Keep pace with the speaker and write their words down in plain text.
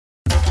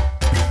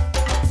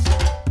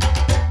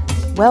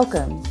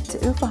Welcome to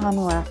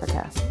Ufahamu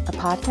Africa, a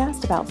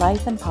podcast about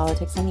life and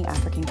politics on the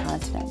African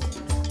continent.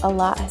 A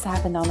lot has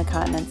happened on the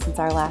continent since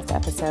our last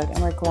episode,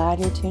 and we're glad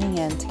you're tuning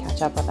in to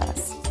catch up with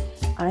us.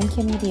 I'm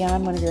Yi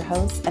Dionne, one of your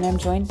hosts, and I'm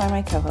joined by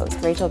my co-host,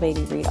 Rachel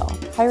Baby Riedel.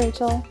 Hi,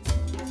 Rachel.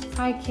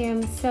 Hi,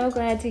 Kim. So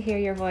glad to hear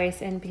your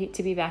voice and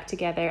to be back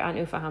together on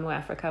Ufahamu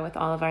Africa with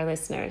all of our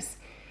listeners.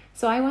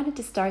 So I wanted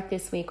to start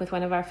this week with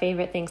one of our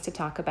favorite things to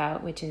talk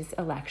about, which is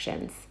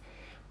elections.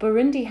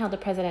 Burundi held a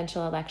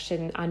presidential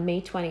election on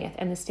May 20th,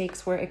 and the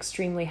stakes were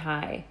extremely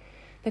high.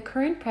 The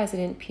current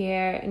president,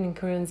 Pierre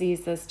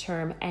Nkurunziza's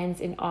term ends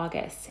in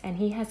August, and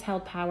he has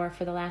held power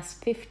for the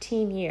last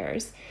 15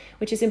 years,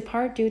 which is in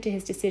part due to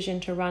his decision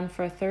to run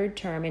for a third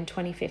term in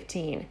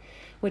 2015,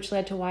 which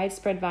led to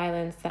widespread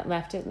violence that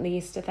left at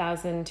least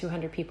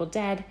 1,200 people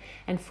dead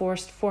and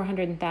forced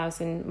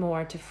 400,000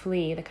 more to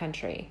flee the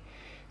country.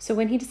 So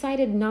when he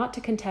decided not to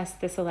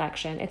contest this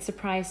election, it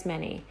surprised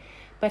many.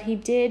 But he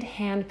did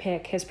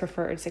handpick his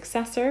preferred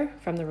successor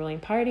from the ruling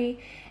party,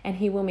 and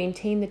he will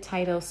maintain the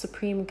title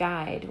Supreme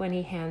Guide when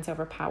he hands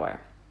over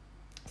power.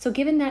 So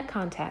given that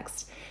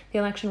context, the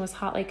election was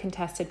hotly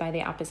contested by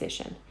the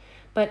opposition.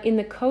 But in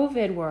the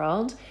COVID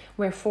world,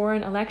 where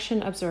foreign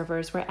election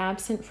observers were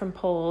absent from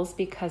polls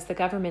because the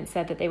government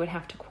said that they would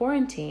have to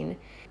quarantine,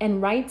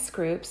 and rights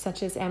groups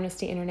such as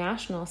Amnesty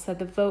International said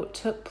the vote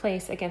took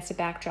place against a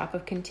backdrop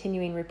of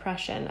continuing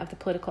repression of the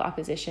political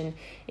opposition,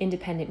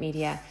 independent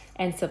media,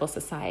 and civil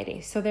society.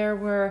 So there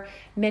were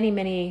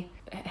many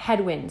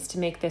headwinds to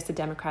make this a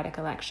democratic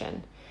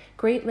election.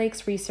 Great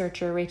Lakes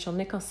researcher Rachel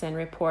Nicholson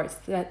reports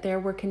that there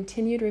were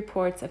continued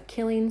reports of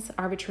killings,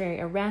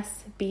 arbitrary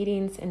arrests,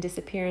 beatings, and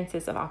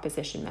disappearances of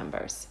opposition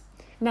members.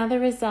 Now the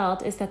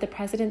result is that the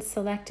president's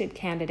selected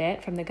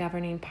candidate from the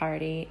governing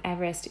party,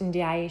 Evariste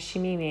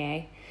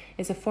Ndayishimiye,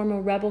 is a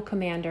former rebel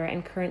commander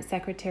and current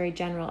Secretary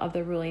General of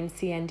the ruling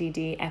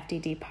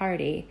CNDD-FDD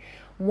party,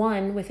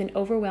 won with an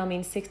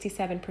overwhelming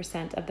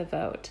 67% of the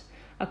vote,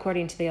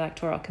 according to the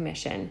Electoral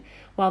Commission,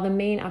 while the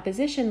main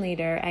opposition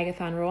leader,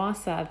 Agathon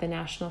Rwasa of the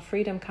National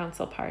Freedom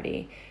Council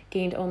Party,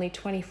 gained only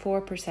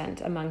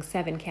 24% among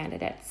 7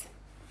 candidates.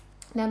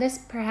 Now this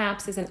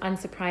perhaps is an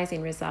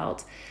unsurprising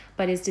result,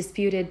 but is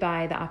disputed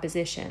by the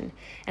opposition.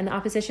 And the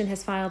opposition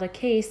has filed a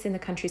case in the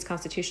country's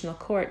constitutional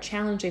court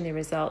challenging the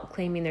result,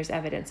 claiming there's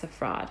evidence of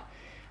fraud.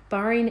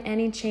 Barring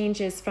any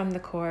changes from the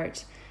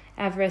court,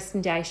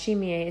 Evariste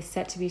Ndayishimiye is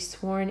set to be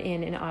sworn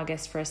in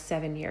August for a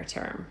 7-year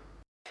term.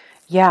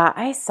 Yeah,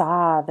 I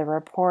saw the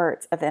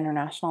reports of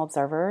international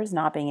observers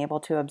not being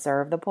able to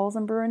observe the polls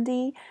in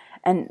Burundi.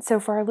 And so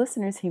for our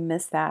listeners who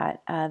missed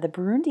that, the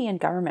Burundian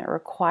government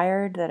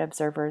required that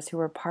observers who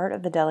were part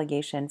of the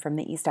delegation from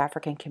the East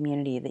African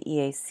Community, the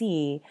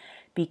EAC,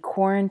 be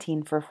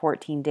quarantined for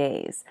 14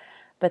 days.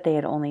 But they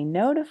had only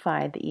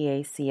notified the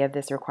EAC of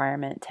this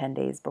requirement 10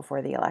 days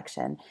before the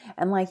election.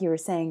 And like you were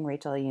saying,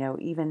 Rachel,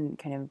 even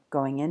kind of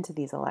going into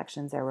these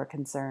elections, there were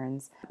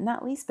concerns,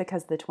 not least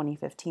because the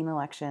 2015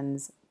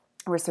 elections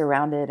were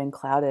surrounded and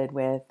clouded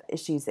with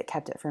issues that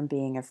kept it from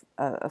being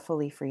a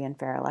fully free and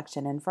fair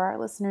election. And for our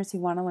listeners who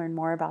want to learn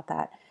more about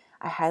that,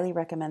 I highly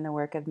recommend the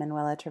work of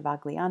Manuela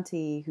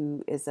Travaglianti,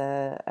 who is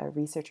a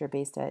researcher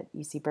based at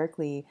UC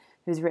Berkeley,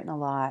 who's written a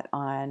lot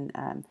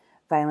on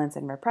violence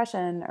and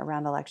repression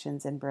around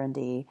elections in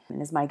Burundi,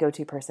 and is my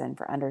go-to person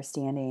for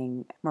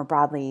understanding more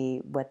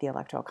broadly what the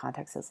electoral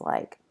context is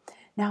like.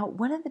 Now,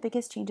 one of the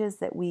biggest changes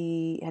that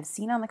we have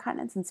seen on the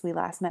continent since we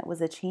last met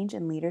was a change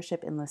in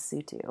leadership in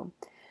Lesotho.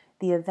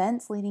 The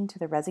events leading to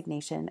the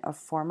resignation of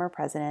former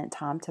President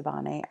Tom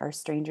Tabane are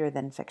stranger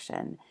than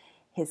fiction.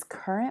 His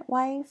current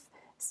wife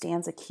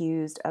stands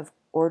accused of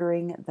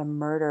ordering the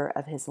murder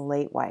of his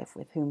late wife,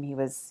 with whom he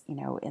was,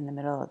 in the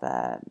middle of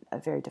a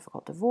very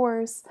difficult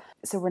divorce.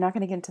 So we're not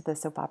going to get into the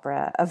soap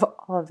opera of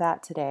all of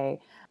that today,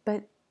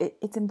 but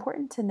it's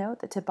important to note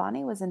that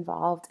Tabane was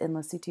involved in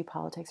Lesotho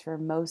politics for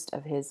most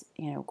of his,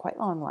 quite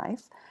long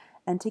life.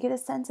 And to get a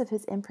sense of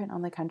his imprint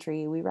on the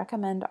country, we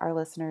recommend our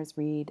listeners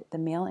read the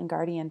Mail and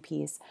Guardian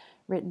piece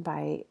written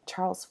by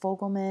Charles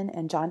Fogelman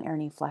and John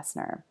Ernie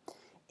Flessner.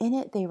 In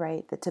it, they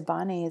write that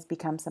Tabane has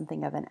become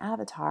something of an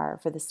avatar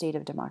for the state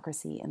of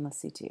democracy in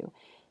Lesotho.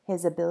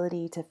 His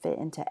ability to fit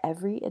into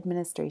every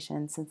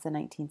administration since the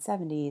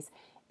 1970s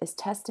is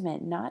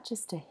testament not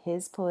just to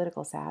his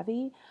political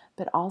savvy,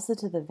 but also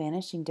to the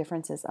vanishing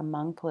differences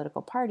among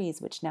political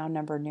parties, which now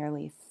number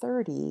nearly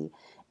 30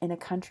 in a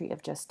country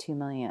of just 2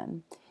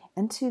 million.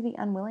 And to the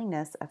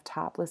unwillingness of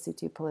top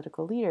Lesotho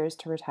political leaders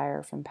to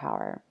retire from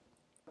power.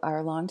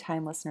 Our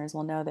longtime listeners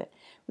will know that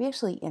we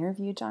actually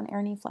interviewed John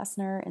Ernie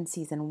Flessner in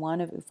Season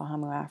 1 of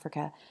Ufahamu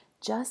Africa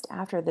just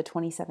after the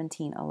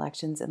 2017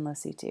 elections in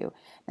Lesotho.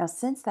 Now,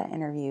 since that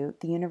interview,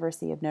 the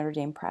University of Notre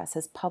Dame Press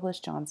has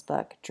published John's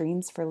book,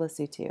 Dreams for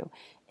Lesotho,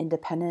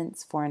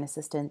 Independence, Foreign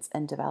Assistance,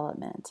 and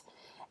Development.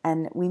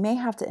 And we may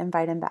have to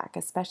invite him back,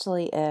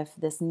 especially if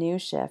this new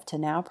shift to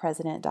now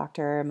President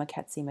Dr.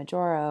 Mokgweetsi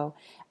Majoro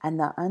and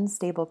the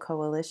unstable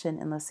coalition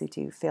in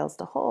Lesotho fails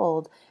to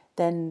hold,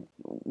 then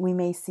we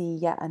may see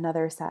yet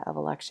another set of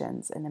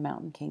elections in the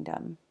Mountain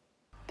Kingdom.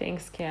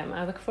 Thanks, Kim.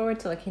 I look forward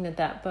to looking at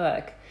that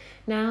book.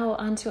 Now,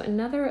 on to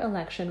another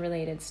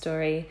election-related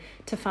story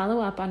to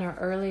follow up on our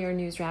earlier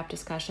news wrap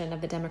discussion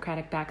of the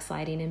Democratic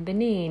backsliding in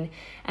Benin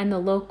and the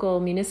local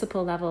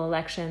municipal level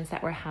elections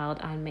that were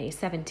held on May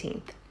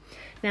 17th.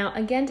 Now,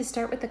 again, to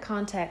start with the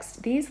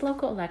context, these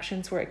local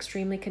elections were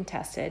extremely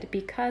contested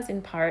because,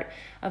 in part,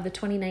 of the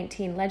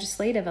 2019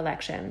 legislative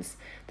elections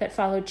that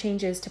followed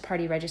changes to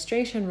party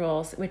registration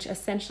rules, which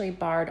essentially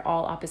barred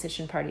all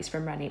opposition parties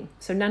from running.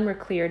 So none were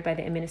cleared by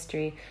the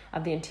Ministry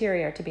of the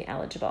Interior to be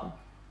eligible.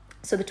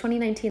 So the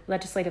 2019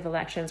 legislative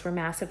elections were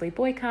massively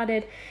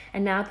boycotted,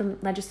 and now the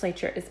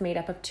legislature is made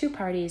up of two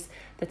parties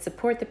that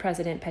support the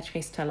president,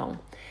 Patrice Talon.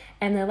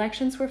 And the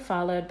elections were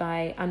followed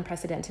by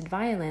unprecedented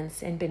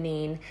violence in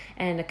Benin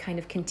and a kind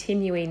of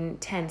continuing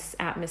tense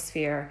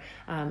atmosphere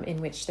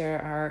in which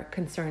there are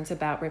concerns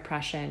about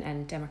repression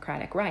and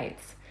democratic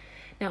rights.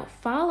 Now,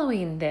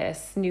 following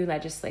this new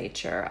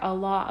legislature, a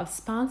law of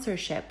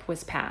sponsorship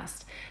was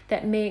passed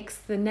that makes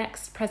the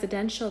next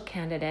presidential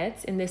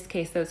candidates, in this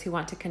case those who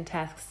want to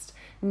contest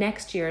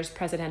next year's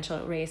presidential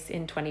race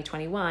in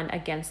 2021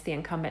 against the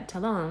incumbent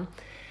Talon,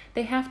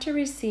 they have to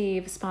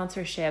receive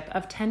sponsorship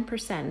of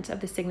 10%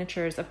 of the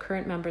signatures of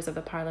current members of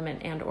the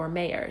parliament and or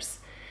mayors.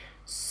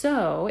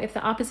 So if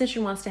the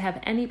opposition wants to have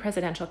any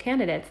presidential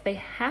candidates, they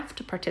have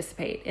to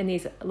participate in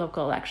these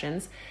local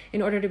elections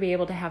in order to be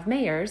able to have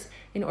mayors,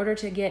 in order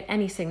to get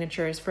any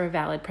signatures for a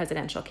valid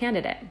presidential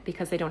candidate,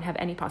 because they don't have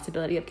any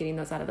possibility of getting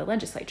those out of the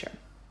legislature.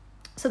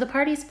 So the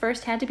parties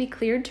first had to be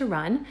cleared to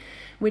run,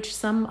 which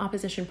some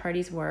opposition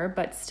parties were,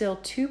 but still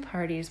two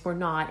parties were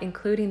not,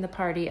 including the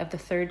party of the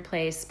third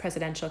place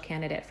presidential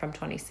candidate from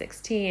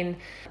 2016.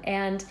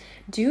 And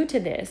due to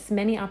this,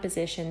 many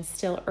oppositions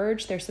still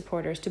urged their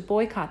supporters to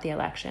boycott the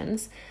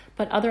elections,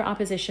 but other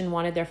opposition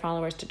wanted their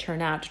followers to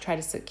turn out to try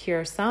to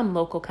secure some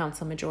local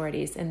council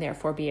majorities and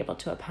therefore be able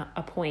to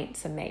appoint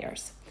some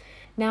mayors.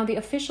 Now, the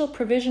official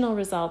provisional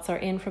results are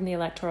in from the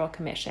Electoral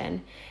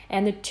Commission,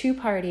 and the two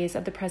parties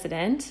of the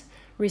president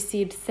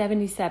received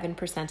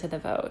 77% of the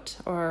vote,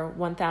 or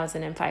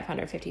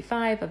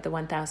 1,555 of the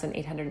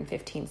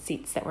 1,815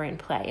 seats that were in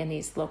play in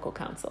these local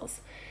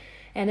councils.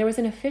 And there was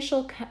an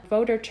official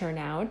voter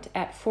turnout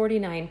at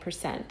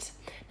 49%.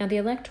 Now, the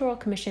Electoral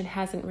Commission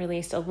hasn't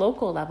released a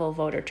local level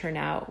voter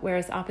turnout,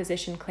 whereas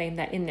opposition claimed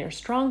that in their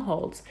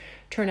strongholds,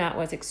 turnout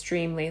was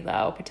extremely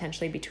low,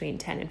 potentially between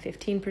 10 and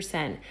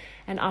 15%.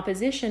 And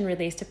opposition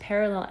released a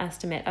parallel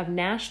estimate of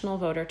national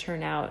voter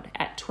turnout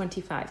at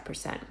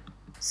 25%.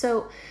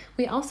 So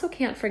we also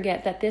can't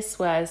forget that this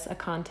was a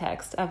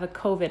context of a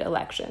COVID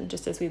election,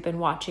 just as we've been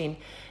watching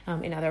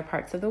in other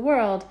parts of the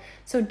world.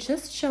 So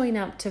just showing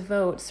up to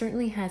vote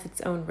certainly has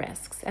its own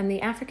risks. And the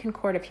African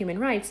Court of Human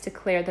Rights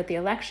declared that the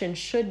election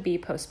should be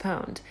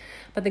postponed.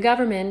 But the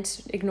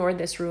government ignored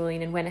this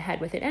ruling and went ahead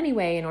with it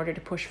anyway in order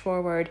to push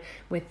forward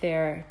with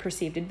their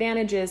perceived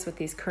advantages, with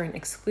these current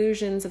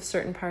exclusions of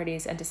certain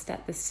parties, and to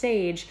set the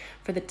stage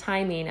for the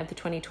timing of the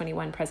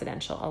 2021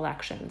 presidential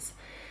elections.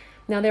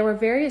 Now, there were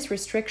various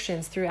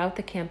restrictions throughout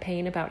the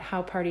campaign about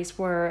how parties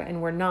were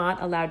and were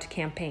not allowed to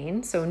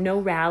campaign. So no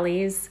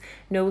rallies,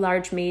 no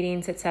large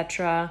meetings,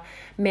 etc.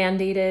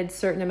 Mandated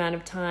certain amount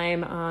of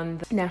time on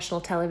the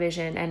national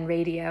television and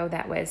radio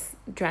that was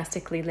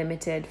drastically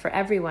limited for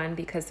everyone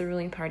because the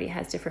ruling party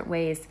has different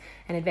ways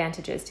and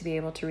advantages to be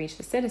able to reach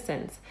the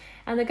citizens.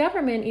 And the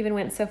government even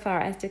went so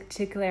far as to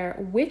declare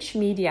which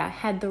media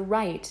had the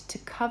right to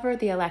cover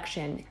the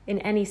election in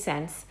any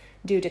sense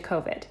due to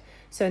COVID.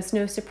 So it's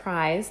no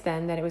surprise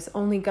then that it was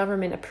only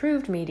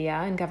government-approved media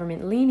and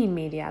government-leaning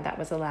media that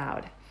was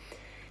allowed.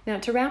 Now,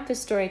 to wrap this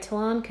story,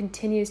 Talon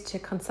continues to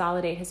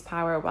consolidate his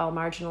power while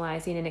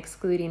marginalizing and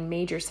excluding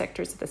major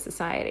sectors of the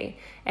society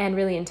and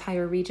really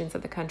entire regions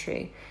of the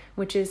country,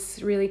 which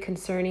is really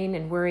concerning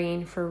and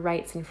worrying for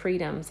rights and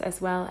freedoms as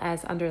well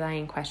as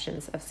underlying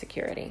questions of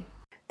security.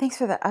 Thanks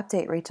for the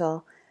update,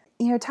 Rachel.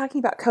 Talking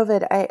about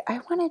COVID, I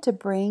wanted to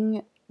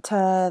bring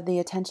to the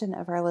attention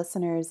of our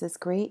listeners this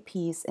great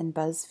piece in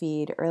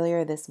BuzzFeed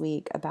earlier this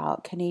week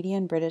about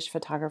Canadian-British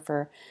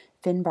photographer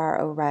Finbar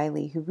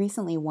O'Reilly, who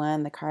recently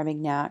won the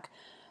Carmignac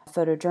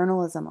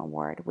Photojournalism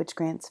Award, which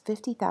grants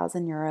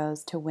 50,000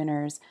 euros to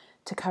winners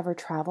to cover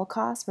travel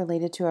costs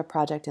related to a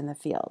project in the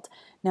field.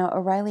 Now,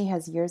 O'Reilly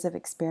has years of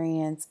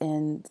experience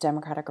in the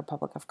Democratic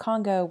Republic of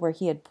Congo, where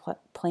he had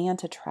planned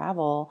to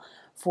travel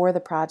for the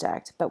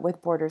project, but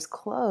with borders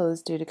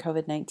closed due to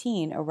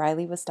COVID-19,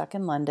 O'Reilly was stuck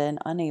in London,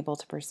 unable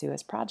to pursue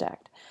his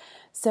project.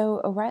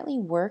 So O'Reilly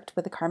worked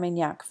with the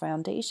Carmignac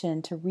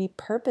Foundation to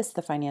repurpose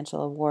the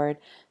financial award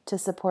to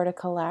support a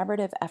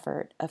collaborative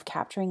effort of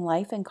capturing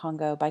life in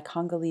Congo by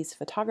Congolese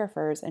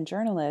photographers and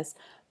journalists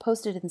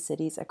posted in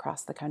cities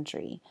across the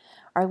country.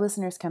 Our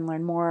listeners can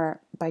learn more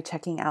by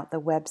checking out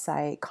the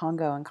website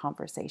Congo in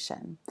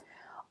Conversation.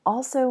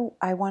 Also,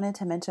 I wanted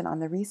to mention on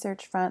the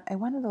research front, I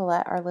wanted to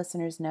let our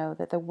listeners know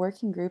that the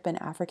Working Group in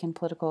African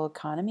Political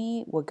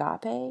Economy,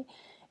 WAGAPE,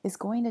 is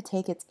going to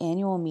take its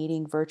annual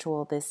meeting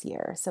virtual this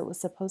year. So it was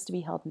supposed to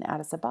be held in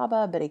Addis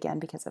Ababa, but again,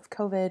 because of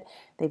COVID,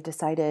 they've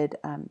decided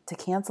to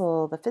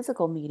cancel the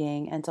physical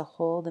meeting and to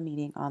hold the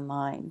meeting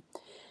online.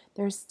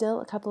 There's still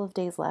a couple of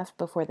days left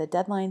before the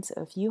deadline, so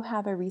if you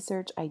have a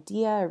research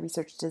idea, a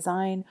research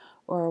design,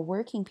 or a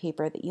working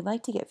paper that you'd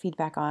like to get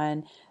feedback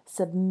on,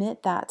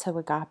 submit that to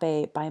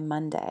Wagape by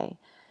Monday.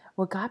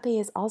 Wagape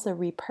is also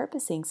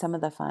repurposing some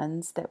of the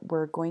funds that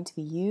were going to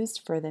be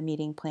used for the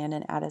meeting plan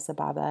in Addis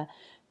Ababa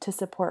to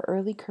support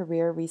early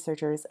career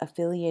researchers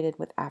affiliated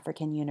with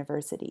African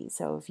universities.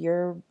 So if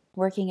you're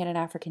working at an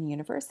African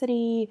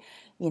university,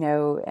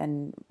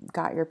 and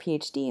got your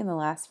PhD in the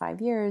last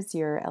 5 years,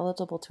 you're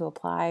eligible to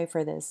apply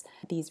for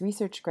these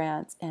research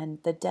grants. And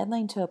the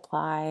deadline to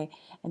apply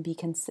and be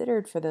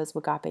considered for those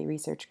Wagape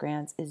research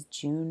grants is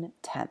June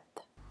 10th.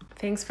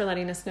 Thanks for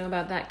letting us know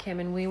about that, Kim.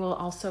 And we will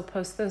also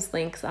post those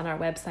links on our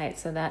website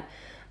so that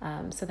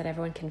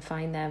everyone can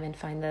find them and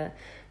find the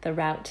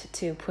route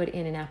to put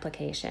in an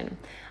application.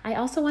 I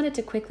also wanted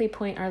to quickly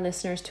point our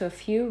listeners to a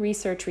few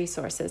research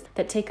resources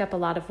that take up a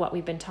lot of what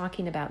we've been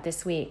talking about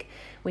this week,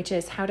 which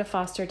is how to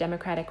foster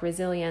democratic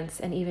resilience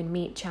and even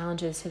meet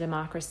challenges to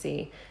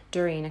democracy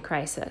during a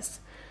crisis.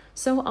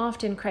 So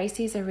often,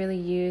 crises are really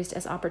used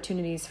as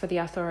opportunities for the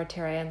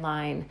authoritarian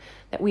line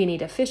that we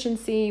need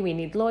efficiency, we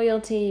need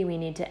loyalty, we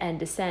need to end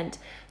dissent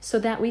so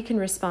that we can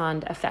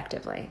respond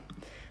effectively.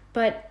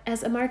 But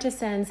as Amartya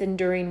Sen's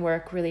enduring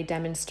work really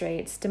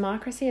demonstrates,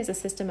 democracy as a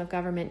system of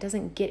government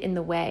doesn't get in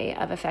the way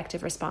of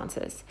effective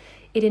responses.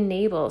 It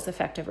enables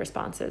effective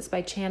responses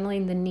by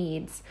channeling the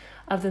needs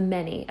of the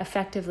many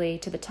effectively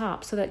to the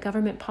top so that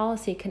government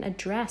policy can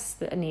address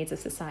the needs of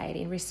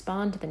society and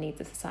respond to the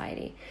needs of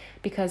society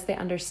because they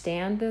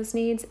understand those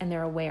needs and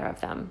they're aware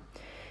of them.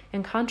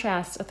 In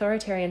contrast,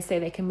 authoritarians say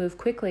they can move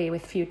quickly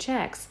with few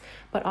checks,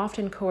 but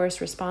often coerce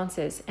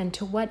responses. And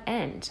to what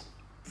end?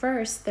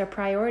 First, their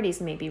priorities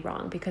may be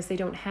wrong because they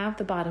don't have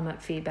the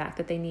bottom-up feedback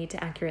that they need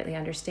to accurately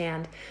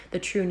understand the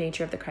true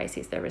nature of the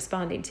crises they're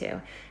responding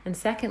to. And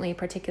secondly,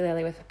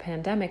 particularly with a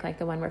pandemic like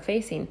the one we're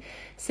facing,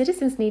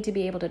 citizens need to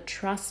be able to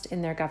trust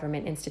in their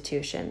government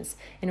institutions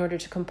in order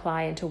to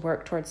comply and to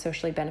work towards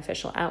socially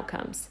beneficial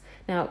outcomes.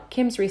 Now,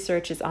 Kim's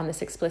research is on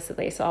this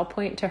explicitly, so I'll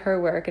point to her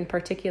work and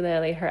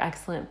particularly her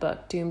excellent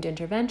book, Doomed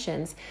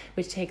Interventions,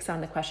 which takes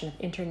on the question of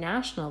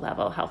international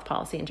level health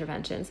policy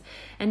interventions,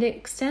 and to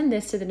extend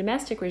this to the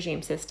domestic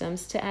regime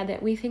systems to add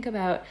that we think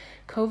about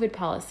COVID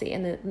policy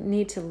and the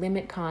need to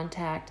limit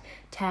contact,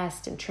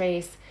 test, and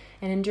trace.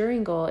 An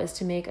enduring goal is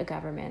to make a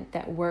government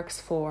that works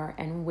for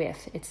and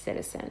with its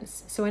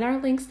citizens. So in our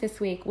links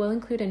this week, we'll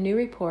include a new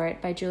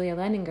report by Julia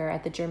Leninger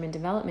at the German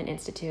Development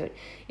Institute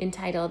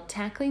entitled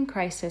Tackling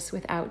Crisis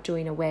Without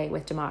Doing Away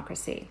with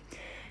Democracy.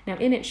 Now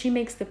in it, she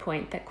makes the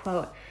point that,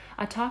 quote,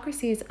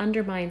 autocracies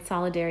undermine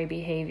solidary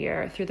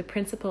behavior through the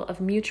principle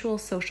of mutual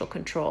social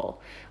control,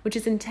 which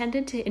is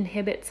intended to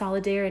inhibit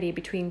solidarity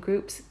between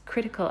groups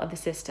critical of the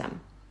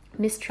system.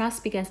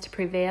 Mistrust begins to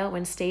prevail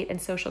when state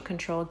and social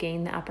control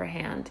gain the upper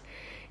hand.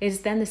 It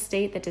is then the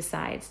state that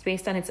decides,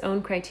 based on its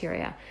own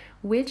criteria,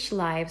 which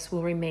lives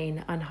will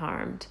remain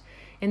unharmed.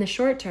 In the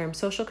short term,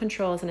 social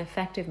control is an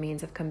effective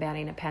means of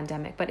combating a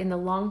pandemic, but in the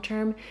long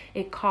term,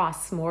 it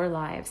costs more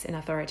lives in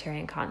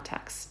authoritarian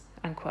contexts,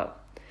 unquote.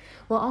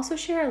 We'll also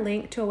share a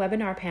link to a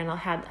webinar panel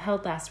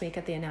held last week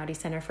at the Einaudi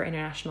Center for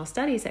International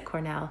Studies at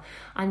Cornell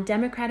on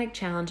democratic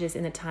challenges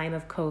in the time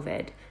of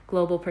COVID,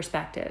 global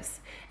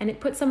perspectives. And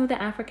it puts some of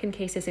the African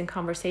cases in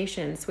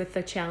conversations with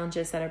the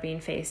challenges that are being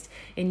faced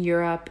in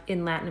Europe,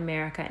 in Latin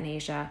America, and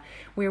Asia,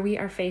 where we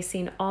are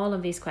facing all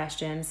of these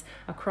questions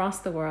across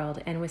the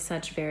world and with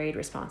such varied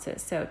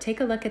responses. So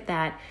take a look at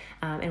that,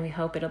 and we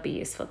hope it'll be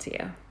useful to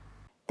you.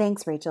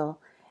 Thanks,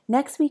 Rachel.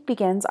 Next week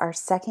begins our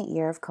second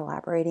year of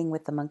collaborating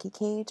with The Monkey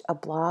Cage, a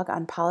blog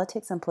on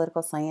politics and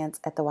political science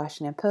at The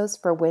Washington Post,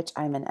 for which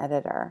I'm an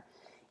editor.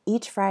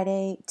 Each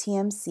Friday,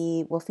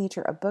 TMC will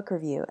feature a book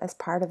review as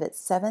part of its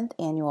 7th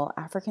annual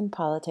African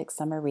Politics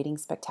Summer Reading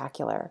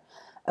Spectacular,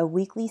 a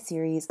weekly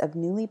series of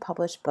newly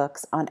published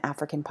books on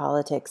African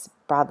politics,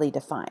 broadly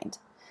defined.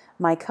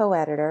 My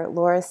co-editor,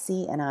 Laura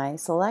C., and I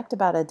select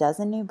about a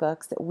dozen new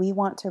books that we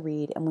want to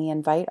read, and we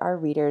invite our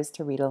readers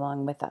to read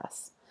along with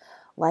us.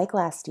 Like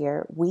last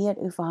year, we at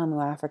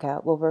Ufahamu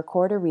Africa will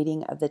record a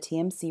reading of the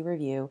TMC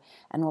review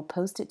and will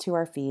post it to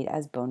our feed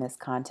as bonus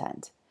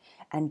content.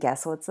 And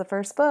guess what's the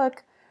first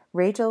book?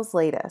 Rachel's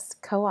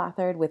latest,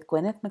 co-authored with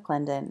Gwyneth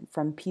McClendon,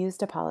 From Pews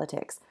to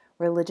Politics,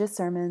 Religious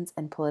Sermons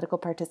and Political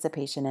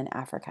Participation in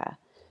Africa.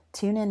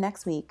 Tune in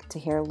next week to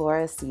hear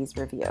Laura C.'s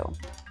review.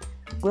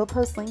 We'll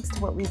post links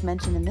to what we've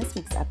mentioned in this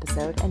week's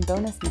episode and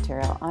bonus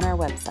material on our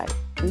website,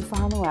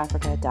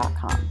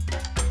 ufahamuafrica.com.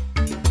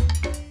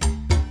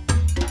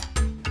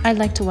 I'd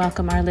like to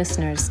welcome our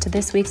listeners to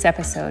this week's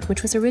episode,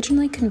 which was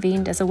originally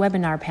convened as a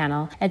webinar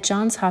panel at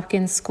Johns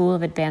Hopkins School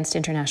of Advanced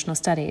International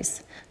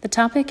Studies. The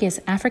topic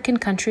is African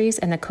Countries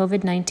and the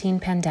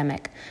COVID-19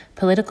 Pandemic,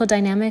 Political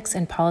Dynamics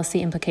and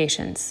Policy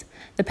Implications.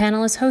 The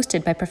panel is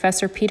hosted by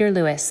Professor Peter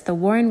Lewis, the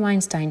Warren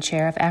Weinstein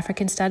Chair of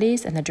African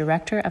Studies and the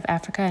Director of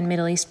Africa and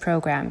Middle East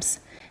Programs.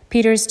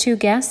 Peter's two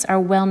guests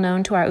are well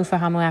known to our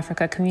Ufahamu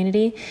Africa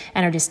community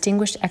and are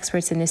distinguished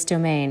experts in this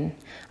domain.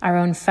 Our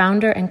own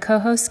founder and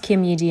co-host,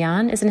 Yi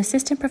Dionne, is an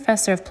assistant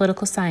professor of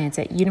political science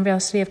at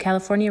University of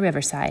California,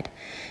 Riverside.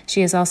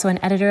 She is also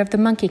an editor of The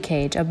Monkey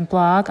Cage, a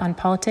blog on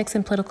politics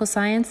and political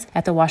science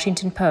at The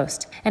Washington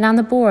Post, and on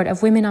the board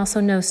of Women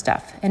Also Know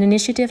Stuff, an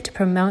initiative to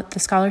promote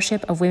the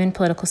scholarship of women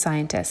political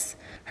scientists.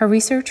 Her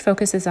research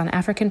focuses on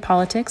African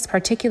politics,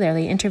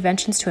 particularly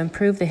interventions to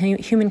improve the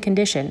human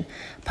condition,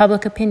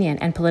 public opinion,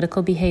 and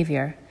political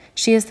behavior.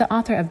 She is the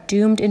author of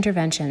Doomed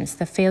Interventions,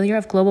 The Failure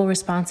of Global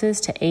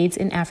Responses to AIDS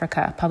in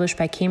Africa, published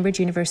by Cambridge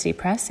University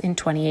Press in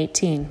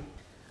 2018.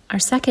 Our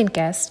second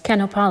guest,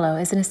 Ken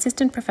Opalo, is an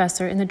assistant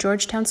professor in the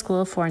Georgetown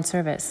School of Foreign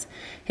Service.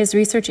 His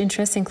research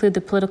interests include the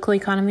political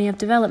economy of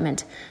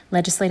development,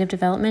 legislative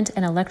development,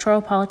 and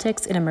electoral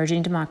politics in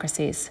emerging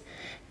democracies.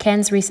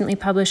 Ken's recently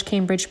published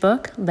Cambridge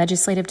book,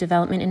 Legislative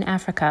Development in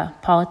Africa,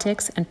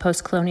 Politics and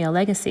Post-Colonial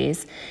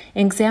Legacies,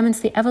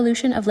 examines the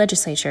evolution of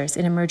legislatures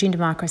in emerging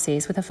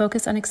democracies with a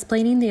focus on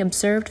explaining the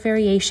observed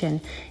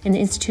variation in the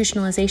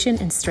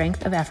institutionalization and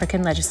strength of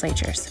African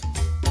legislatures.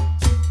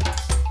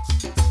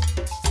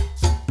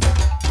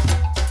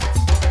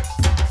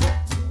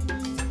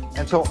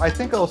 And so I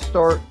think I'll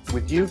start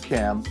with you,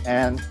 Kim,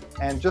 and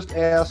just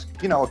ask,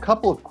 a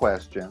couple of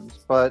questions.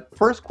 But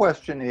first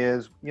question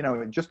is,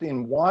 just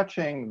in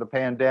watching the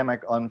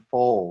pandemic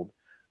unfold,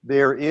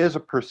 there is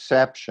a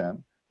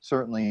perception,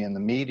 certainly in the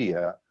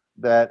media,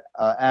 that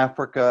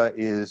Africa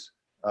is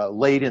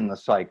late in the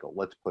cycle,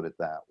 let's put it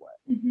that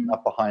way. Mm-hmm.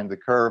 Not behind the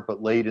curve,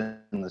 but late in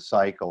the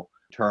cycle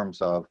in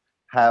terms of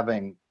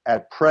having,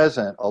 at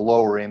present, a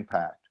lower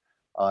impact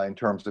in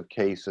terms of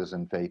cases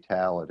and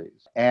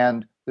fatalities.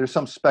 And there's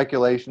some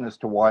speculation as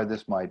to why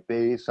this might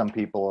be. Some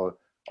people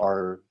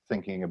are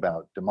thinking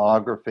about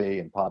demography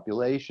and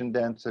population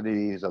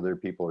densities. Other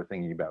people are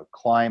thinking about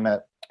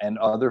climate and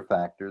other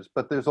factors.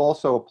 But there's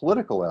also a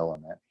political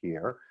element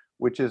here,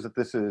 which is that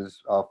this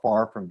is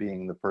far from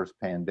being the first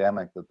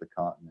pandemic that the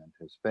continent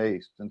has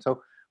faced. And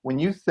so when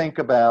you think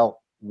about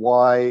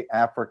why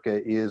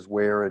Africa is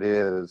where it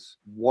is,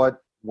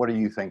 what are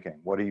you thinking?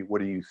 What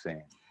are you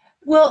seeing?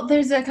 Well,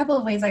 there's a couple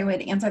of ways I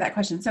would answer that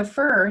question. So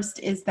first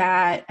is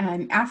that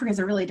Africa is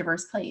a really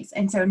diverse place.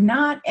 And so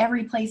not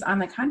every place on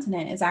the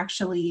continent is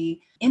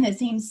actually in the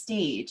same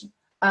stage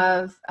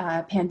of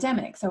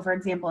pandemic. So for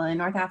example, in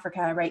North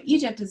Africa, right,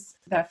 Egypt is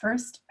the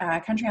first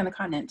country on the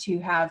continent to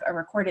have a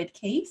recorded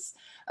case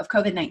of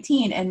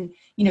COVID-19. And,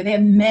 they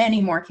have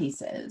many more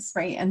cases,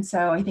 right? And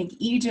so I think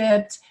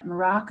Egypt,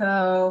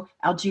 Morocco,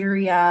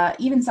 Algeria,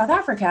 even South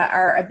Africa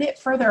are a bit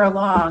further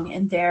along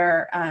in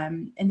their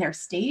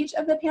stage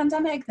of the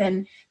pandemic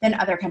than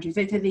other countries.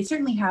 They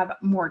certainly have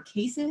more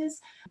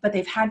cases, but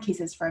they've had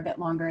cases for a bit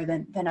longer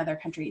than other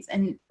countries.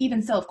 And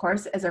even still, of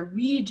course, as a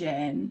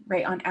region,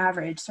 right, on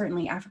average,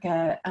 certainly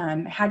Africa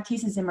had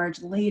cases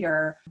emerge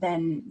later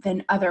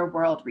than other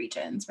world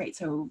regions, right?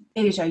 So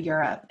Asia,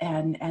 Europe,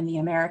 and the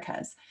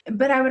Americas.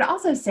 But I would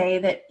also say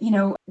that,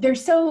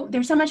 there's so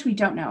much we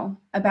don't know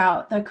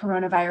about the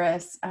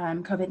coronavirus,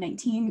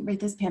 COVID-19, right,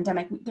 this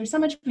pandemic. There's so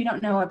much we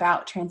don't know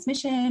about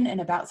transmission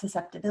and about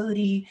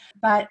susceptibility.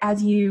 But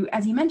as you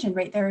mentioned,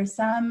 right, there is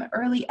some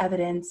early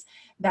evidence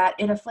that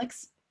it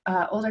afflicts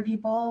older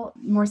people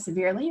more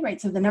severely, right?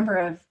 So the number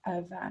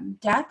of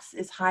deaths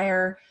is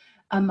higher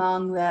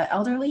among the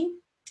elderly.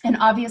 And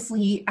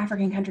obviously,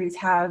 African countries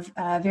have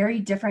a very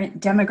different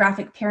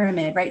demographic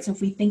pyramid, right? So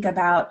if we think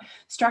about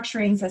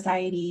structuring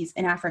societies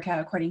in Africa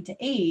according to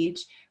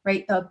age,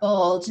 right, the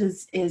bulge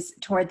is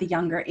toward the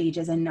younger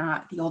ages and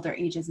not the older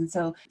ages. And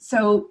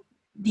so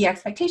the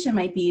expectation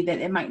might be that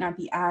it might not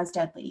be as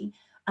deadly.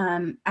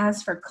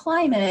 As for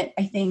climate,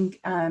 I think,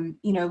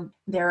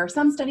 there are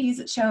some studies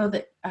that show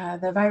that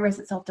the virus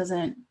itself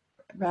doesn't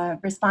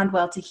respond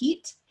well to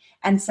heat.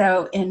 And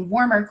so in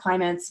warmer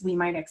climates, we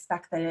might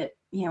expect that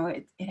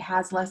it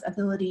has less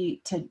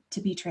ability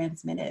to be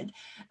transmitted.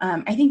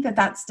 I think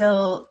that's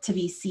still to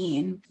be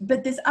seen.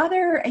 But this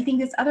other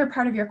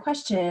part of your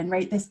question,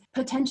 right, this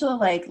potential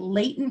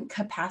latent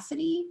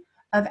capacity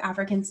of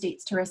African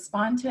states to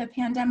respond to a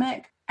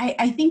pandemic,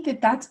 I think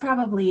that's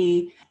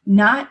probably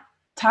not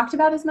talked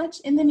about as much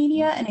in the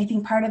media. And I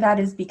think part of that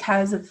is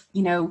because of,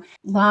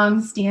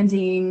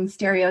 long-standing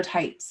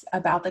stereotypes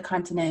about the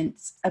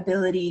continent's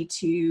ability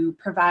to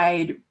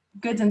provide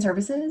goods and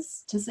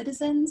services to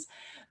citizens.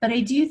 But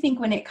I do think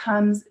when it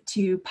comes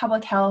to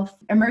public health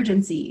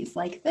emergencies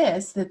like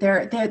this,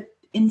 that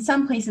in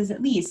some places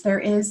at least, there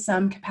is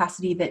some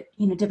capacity that,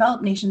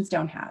 developed nations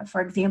don't have.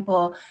 For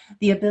example,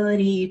 the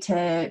ability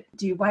to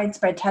do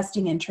widespread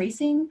testing and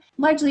tracing,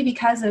 largely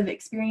because of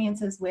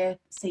experiences with,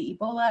 say,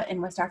 Ebola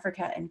in West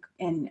Africa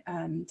and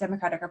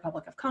Democratic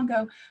Republic of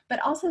Congo, but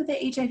also the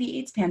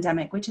HIV/AIDS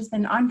pandemic, which has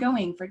been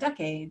ongoing for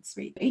decades.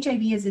 Right?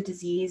 HIV is a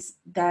disease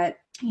that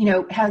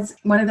has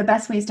one of the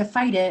best ways to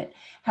fight it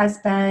has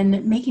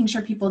been making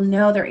sure people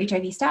know their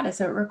HIV status.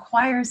 So it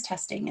requires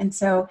testing. And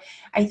so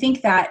I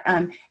think that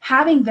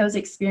having those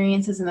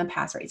experiences in the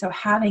past, right? So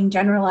having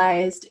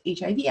generalized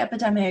HIV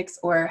epidemics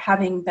or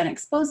having been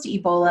exposed to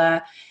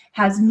Ebola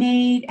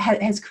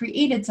has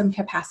created some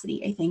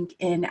capacity, I think,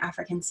 in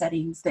African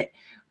settings that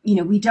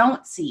we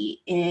don't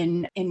see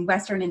in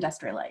Western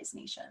industrialized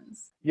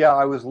nations. Yeah,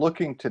 I was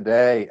looking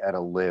today at a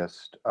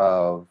list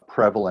of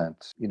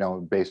prevalence,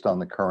 based on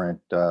the current,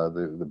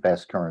 the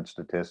best current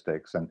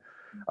statistics. And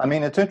I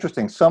mean, it's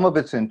interesting. Some of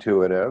it's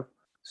intuitive.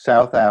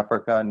 South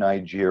Africa,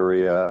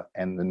 Nigeria,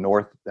 and the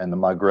North and the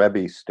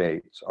Maghrebi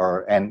states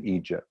and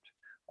Egypt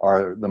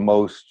are the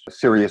most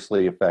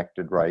seriously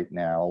affected right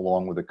now,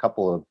 along with a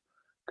couple of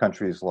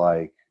countries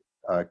like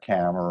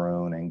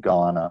Cameroon and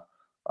Ghana.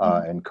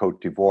 And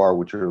Cote d'Ivoire,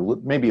 which are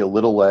maybe a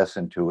little less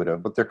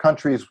intuitive, but they're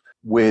countries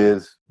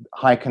with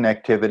high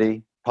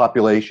connectivity,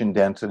 population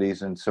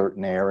densities in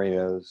certain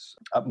areas,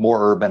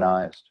 more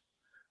urbanized,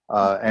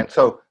 and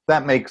so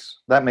that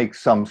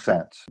makes some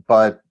sense.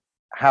 But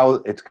how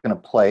it's going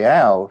to play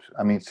out,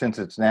 I mean, since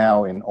it's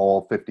now in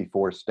all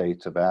 54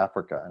 states of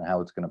Africa, and how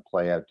it's going to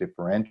play out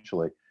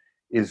differentially,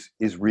 is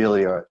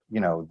really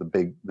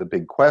the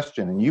big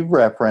question. And you've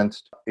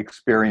referenced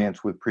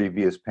experience with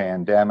previous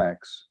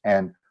pandemics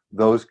and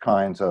those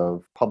kinds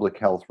of public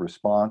health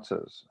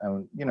responses.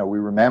 And, we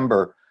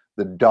remember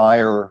the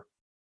dire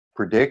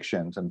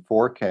predictions and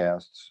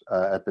forecasts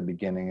at the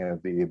beginning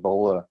of the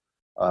Ebola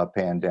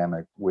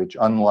pandemic, which,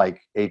 unlike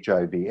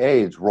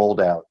HIV/AIDS,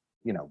 rolled out,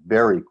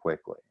 very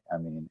quickly. I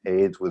mean,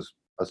 AIDS was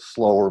a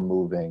slower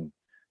moving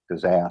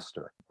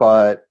disaster.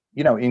 But,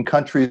 in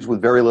countries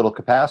with very little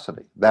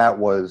capacity, that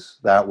was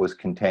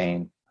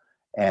contained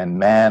and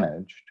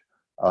managed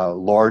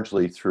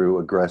largely through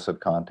aggressive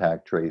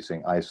contact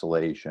tracing,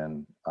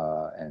 isolation,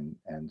 and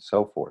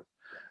so forth.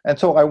 And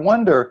so I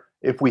wonder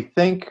if we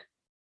think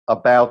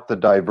about the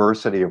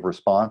diversity of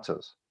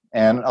responses,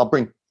 and I'll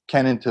bring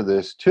Ken into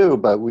this too,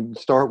 but we can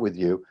start with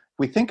you. If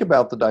we think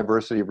about the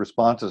diversity of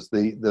responses,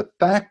 the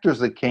factors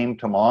that came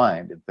to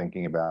mind in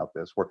thinking about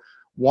this were,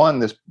 one,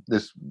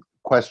 this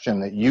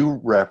question that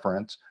you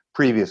reference,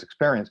 previous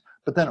experience,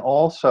 but then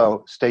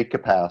also state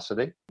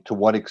capacity. To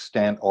what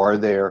extent are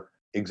there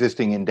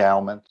existing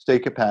endowment,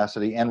 state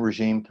capacity, and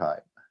regime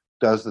type?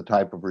 Does the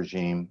type of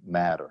regime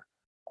matter?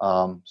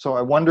 So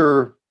I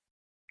wonder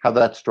how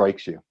that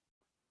strikes you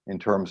in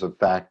terms of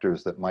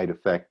factors that might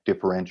affect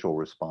differential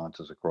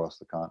responses across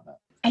the continent.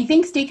 I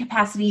think state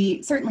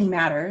capacity certainly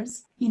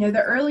matters.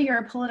 The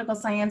earlier political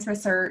science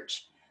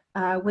research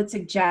would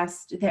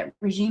suggest that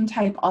regime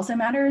type also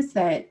matters,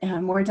 that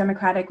more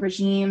democratic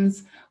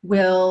regimes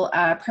will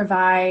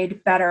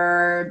provide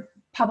better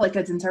public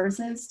goods and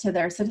services to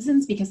their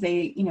citizens because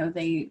they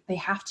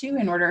have to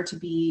in order to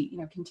be,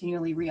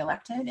 continually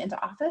reelected into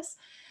office.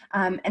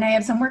 And I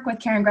have some work with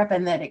Karen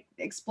Greppen that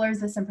explores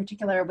this in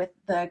particular with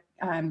the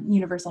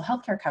universal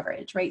healthcare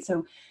coverage, right?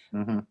 So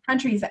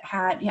countries that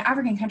had,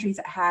 African countries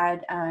that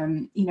had,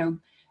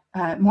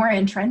 more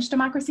entrenched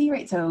democracy,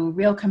 right? So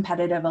real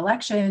competitive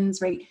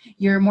elections, right?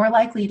 You're more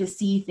likely to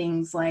see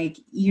things like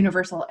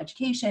universal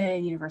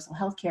education, universal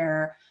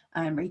healthcare,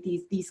 right?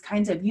 These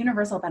kinds of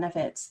universal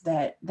benefits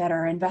that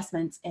are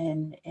investments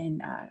in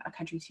a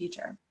country's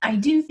future. I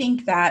do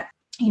think that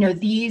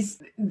those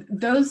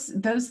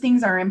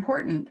things are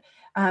important,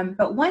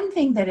 but one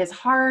thing that is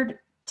hard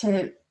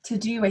to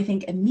do, I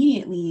think,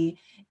 immediately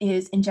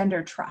is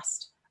engender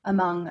trust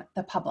among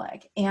the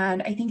public.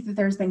 And I think that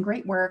there's been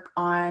great work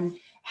on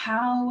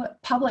how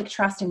public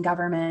trust in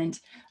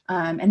government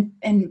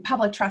and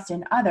public trust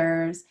in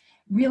others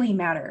really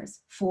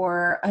matters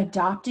for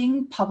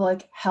adopting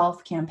public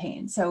health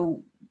campaigns.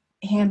 So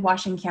hand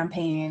washing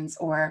campaigns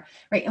right.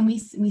 And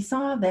we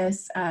saw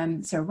this.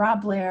 So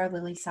Rob Blair,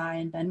 Lily Tsai,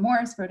 and Ben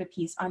Morris wrote a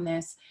piece on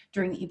this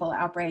during the Ebola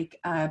outbreak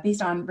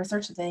based on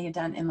research that they had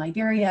done in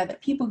Liberia,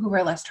 that people who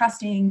were less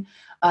trusting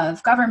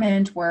of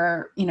government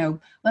were,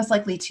 less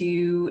likely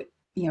to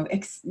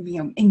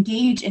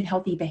engage in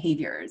healthy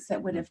behaviors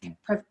that would have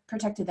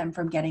protected them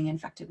from getting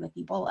infected with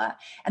Ebola.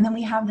 And then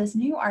we have this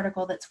new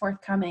article that's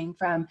forthcoming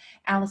from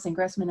Alison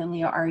Grossman and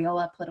Leo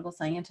Ariola, political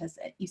scientists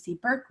at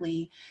UC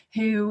Berkeley,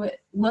 who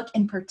look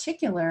in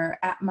particular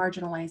at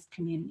marginalized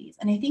communities.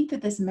 And I think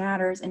that this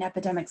matters in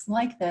epidemics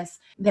like this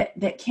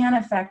that can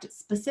affect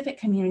specific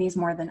communities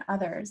more than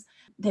others,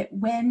 that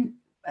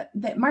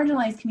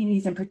marginalized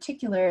communities in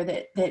particular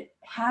that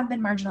have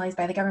been marginalized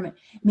by the government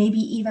may be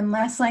even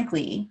less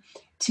likely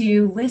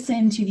to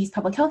listen to these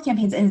public health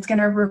campaigns. And it's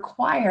going to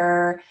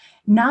require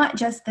not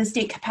just the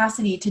state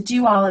capacity to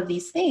do all of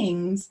these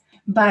things,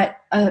 but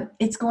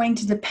it's going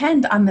to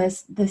depend on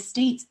the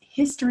state's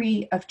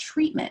history of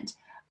treatment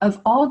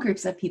of all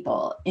groups of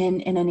people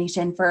in a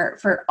nation,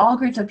 for all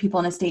groups of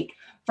people in a state,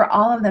 for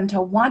all of them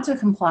to want to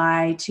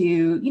comply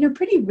to,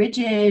 pretty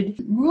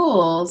rigid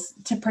rules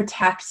to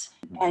protect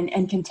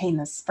and contain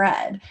the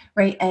spread,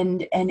 right?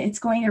 And it's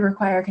going to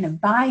require kind of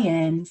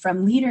buy-in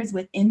from leaders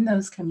within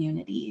those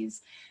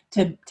communities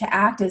to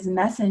act as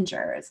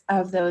messengers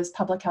of those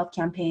public health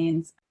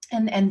campaigns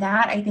And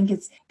that, I think,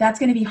 that's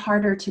going to be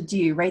harder to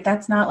do, right?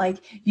 That's not like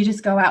you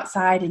just go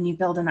outside and you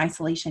build an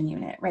isolation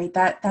unit, right?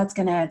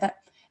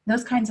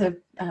 Those kinds of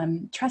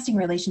trusting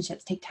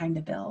relationships take time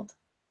to build.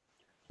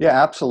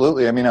 Yeah,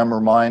 absolutely. I mean, I'm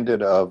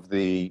reminded of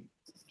the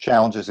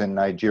challenges in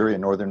Nigeria,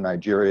 northern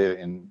Nigeria,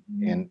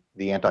 in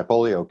the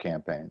anti-polio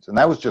campaigns, and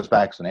that was just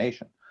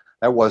vaccination.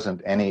 That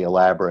wasn't any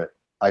elaborate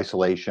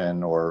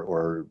isolation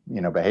or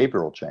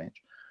behavioral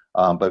change.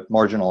 But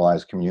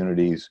marginalized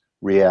communities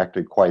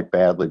reacted quite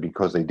badly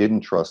because they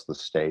didn't trust the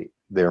state.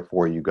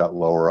 Therefore, you got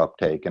lower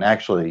uptake and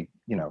actually,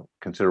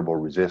 considerable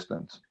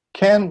resistance.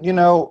 Ken,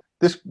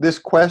 this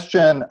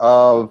question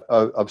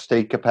of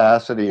state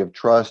capacity of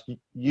trust,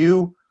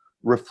 you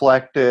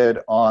reflected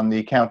on the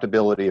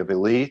accountability of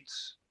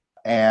elites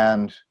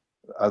and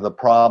the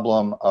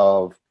problem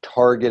of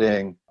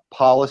targeting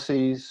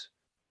policies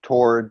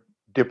toward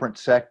different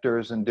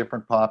sectors and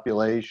different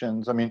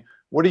populations. I mean,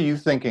 what are you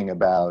thinking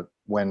about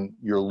when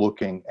you're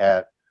looking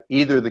at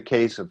either the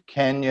case of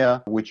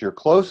Kenya, which you're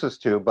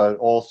closest to, but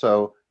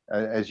also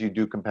as you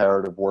do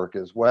comparative work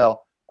as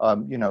well,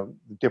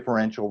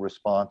 differential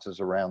responses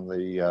around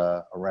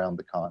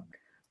the continent?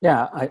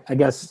 Yeah, I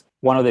guess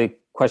one of the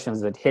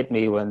questions that hit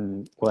me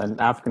when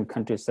African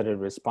countries started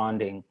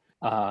responding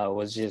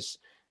was just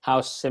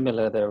how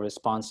similar their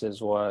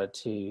responses were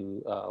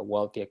to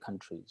wealthier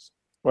countries,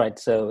 right?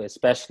 So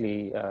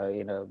especially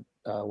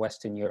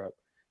Western Europe,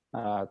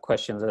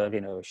 questions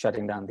of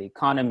shutting down the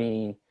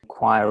economy,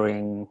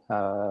 acquiring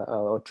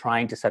or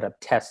trying to set up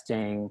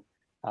testing,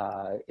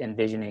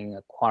 envisioning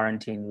a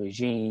quarantine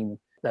regime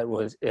that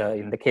was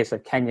in the case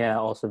of Kenya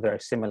also very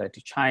similar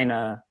to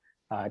China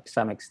to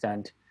some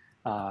extent.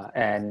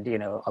 And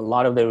a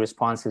lot of the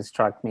responses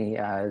struck me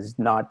as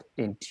not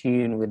in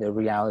tune with the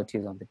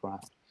realities on the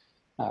ground,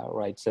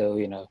 right? So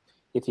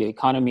if your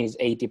economy is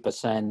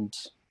 80%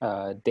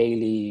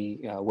 daily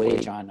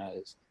wage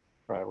earners,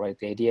 right,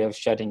 the idea of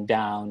shutting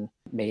down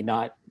may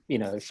not,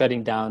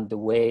 shutting down the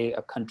way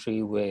a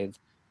country with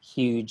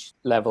huge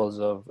levels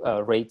of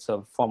rates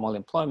of formal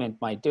employment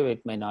might do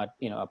it may not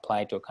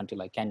apply to a country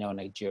like Kenya or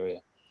Nigeria.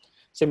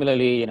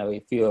 Similarly,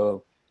 if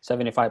you're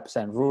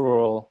 75%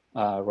 rural,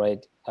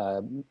 right,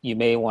 you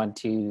may want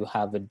to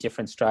have a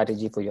different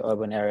strategy for your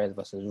urban areas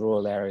versus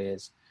rural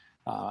areas.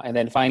 And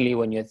then finally,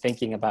 when you're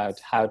thinking about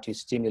how to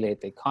stimulate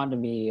the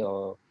economy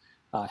or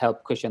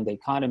help cushion the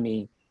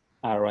economy,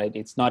 right,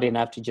 it's not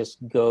enough to just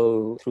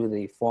go through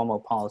the formal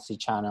policy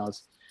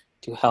channels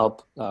to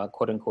help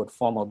quote unquote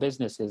formal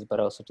businesses, but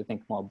also to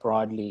think more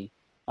broadly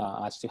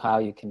as to how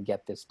you can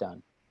get this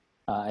done.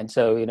 And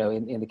so,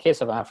 in the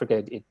case of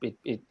Africa,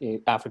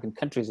 African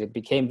countries, it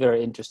became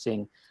very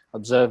interesting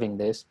observing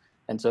this.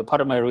 And so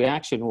part of my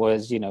reaction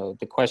was,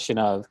 the question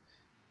of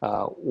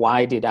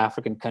why did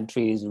African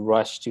countries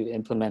rush to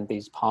implement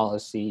these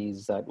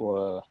policies that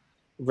were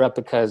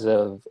replicas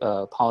of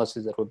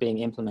policies that were being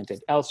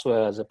implemented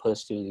elsewhere, as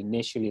opposed to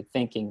initially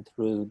thinking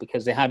through,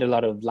 because they had a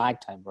lot of lag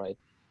time, right?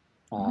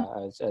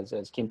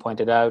 As Kim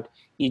pointed out,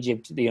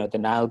 Egypt, the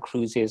Nile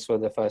cruises were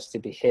the first to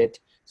be hit.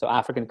 So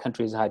African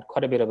countries had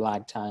quite a bit of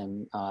lag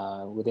time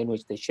within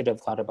which they should have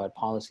thought about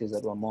policies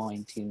that were more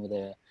in tune with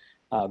their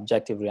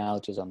objective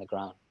realities on the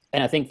ground.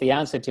 And I think the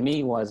answer to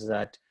me was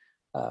that,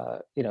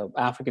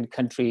 African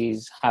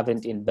countries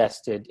haven't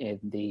invested in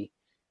the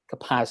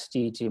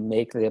capacity to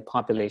make their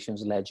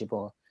populations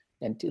legible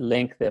and to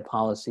link their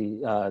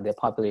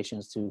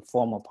populations to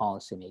formal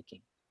policy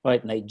making.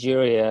 Right,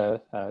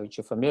 Nigeria, which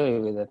you're familiar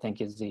with, I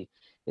think is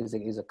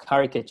a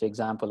caricature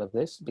example of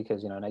this,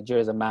 because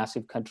Nigeria is a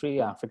massive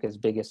country, Africa's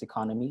biggest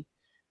economy,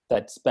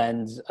 that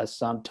spends a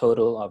sum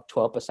total of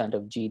 12%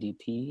 of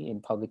GDP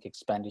in public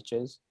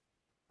expenditures.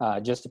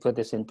 Just to put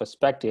this in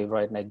perspective,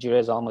 right, Nigeria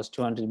is almost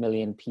 200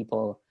 million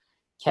people,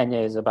 Kenya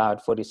is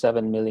about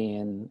 47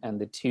 million,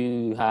 and the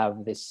two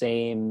have the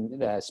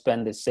same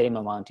spend the same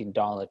amount in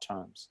dollar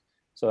terms,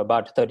 so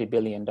about $30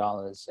 billion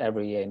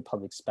every year in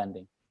public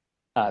spending.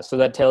 So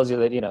that tells you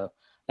that,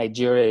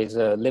 Nigeria is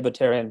a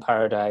libertarian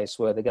paradise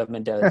where the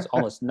government does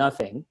almost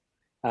nothing,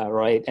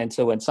 right? And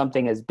so when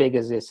something as big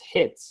as this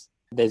hits,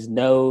 there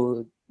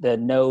are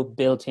no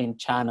built-in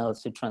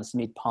channels to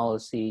transmit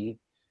policy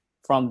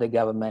from the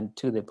government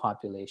to the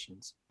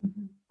populations.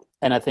 Mm-hmm.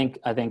 And I think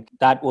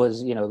that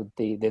was,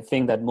 the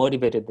thing that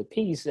motivated the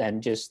piece,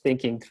 and just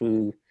thinking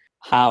through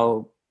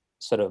how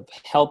sort of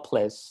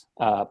helpless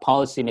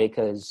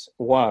policymakers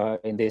were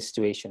in this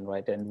situation,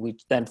 right? And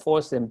which then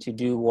forced them to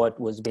do what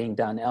was being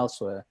done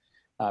elsewhere,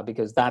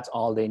 because that's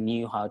all they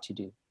knew how to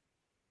do.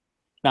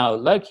 Now,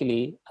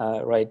 luckily,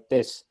 right,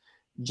 this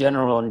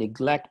general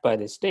neglect by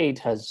the state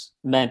has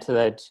meant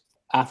that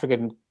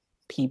African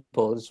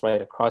peoples,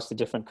 right, across the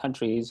different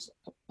countries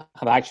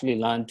have actually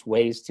learned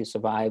ways to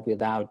survive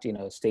without,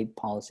 state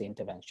policy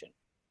intervention,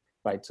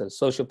 right? So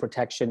social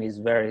protection is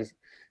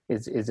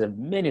a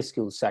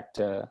minuscule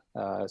sector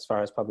as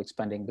far as public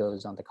spending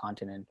goes on the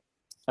continent.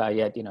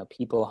 Yet,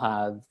 people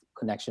have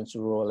connections to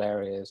rural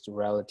areas, to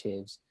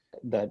relatives,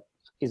 that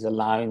is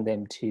allowing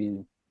them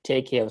to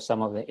take care of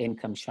some of the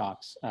income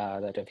shocks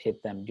that have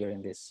hit them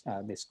during this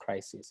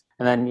crisis.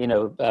 And then,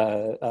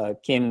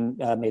 Kim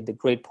made the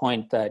great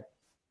point that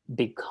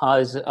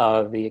because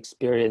of the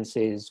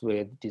experiences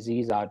with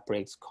disease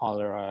outbreaks,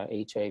 cholera,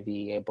 HIV,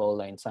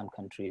 Ebola in some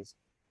countries,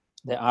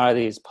 there are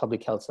these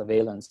public health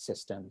surveillance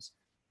systems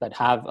that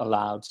have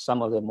allowed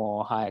some of the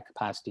more higher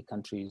capacity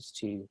countries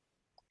to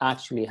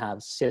actually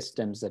have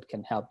systems that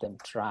can help them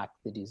track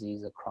the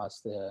disease across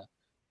the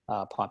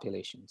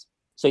populations.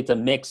 So it's a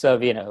mix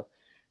of,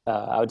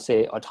 I would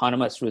say,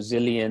 autonomous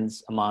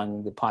resilience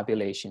among the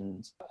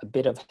populations, a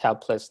bit of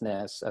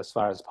helplessness as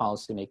far as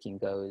policymaking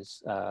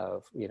goes,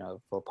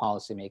 for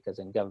policymakers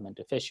and government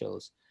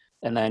officials,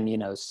 and then,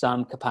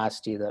 some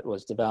capacity that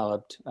was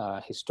developed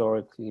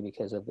historically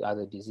because of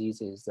other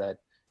diseases that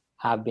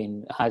has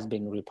been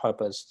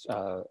repurposed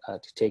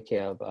to take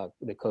care of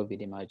the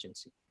COVID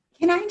emergency.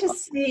 Can I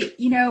just say,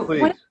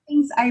 Please. one of the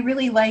things I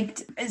really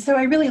liked,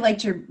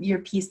 your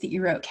piece that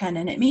you wrote, Ken,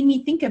 and it made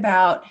me think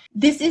about,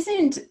 this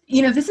isn't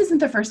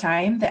the first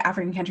time that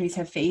African countries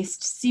have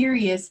faced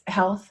serious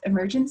health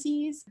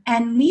emergencies,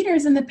 and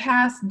leaders in the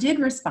past did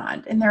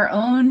respond in their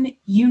own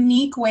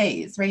unique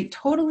ways, right?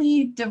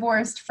 Totally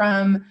divorced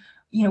from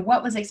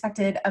what was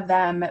expected of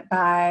them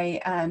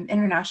by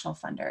international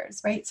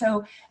funders, right?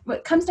 So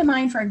what comes to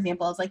mind, for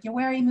example, is like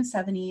Yoweri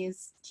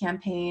Museveni's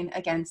campaign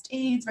against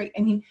AIDS, right?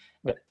 I mean,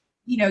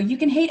 you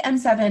can hate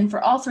M7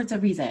 for all sorts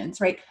of reasons,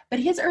 right? But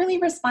his early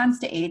response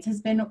to AIDS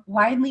has been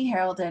widely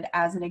heralded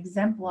as an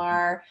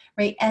exemplar,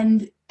 right?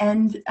 And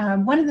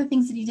one of the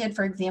things that he did,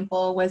 for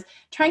example, was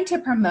trying to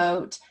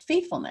promote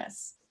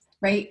faithfulness,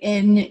 right,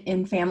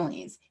 in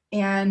families.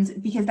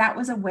 And because that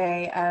was a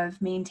way of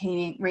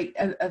maintaining, right,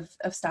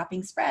 of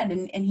stopping spread.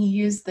 And he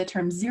used the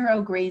term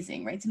zero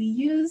grazing, right? So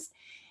he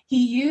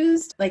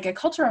used like a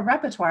cultural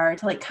repertoire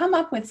to like come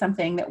up with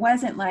something that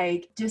wasn't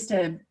like just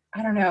a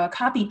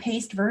copy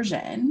paste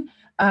version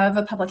of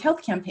a public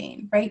health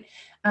campaign, right?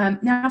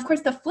 Now, of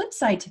course, the flip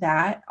side to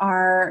that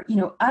are,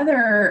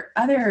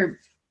 other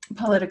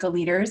political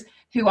leaders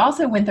who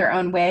also went their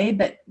own way,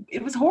 but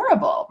it was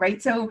horrible,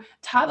 right? So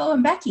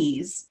Thabo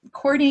Mbeki's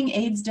courting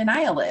AIDS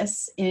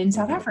denialists in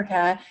South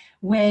Africa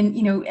when,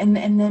 and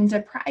then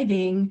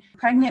depriving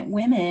pregnant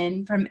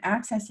women from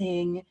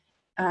accessing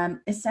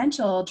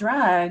essential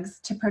drugs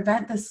to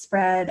prevent the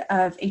spread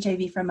of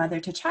HIV from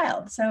mother to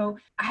child. So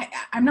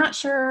I'm not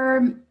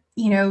sure,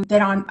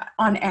 that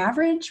on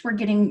average, we're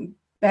getting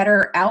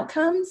better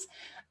outcomes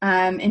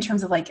in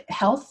terms of like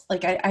health.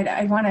 Like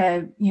I want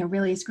to,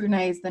 really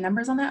scrutinize the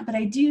numbers on that, but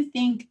I do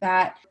think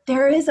that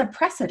there is a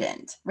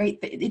precedent, right?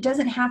 It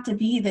doesn't have to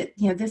be that,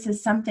 this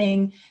is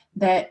something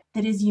that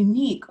is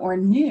unique or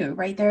new,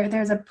 right?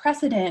 There's a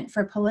precedent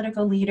for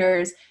political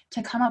leaders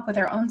to come up with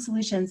their own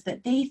solutions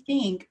that they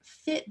think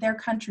fit their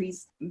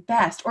countries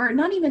best, or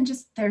not even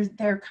just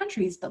their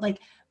countries, but like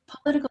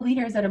political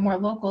leaders at a more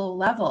local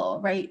level,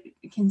 right,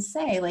 can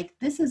say like,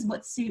 this is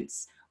what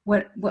suits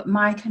what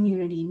my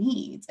community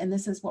needs, and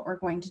this is what we're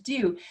going to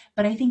do.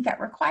 But I think that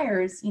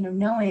requires,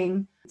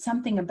 knowing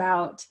something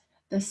about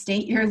the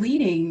state you're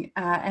leading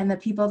and the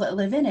people that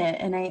live in it.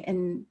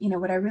 And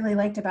what I really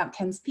liked about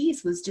Ken's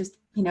piece was just,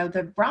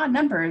 the broad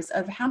numbers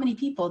of how many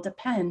people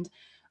depend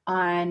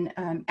on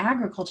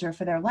agriculture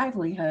for their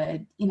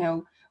livelihood,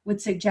 would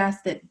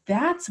suggest that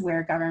that's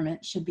where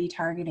government should be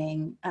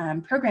targeting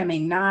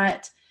programming,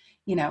 not,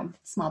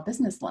 small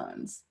business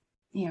loans.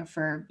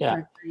 For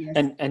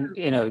and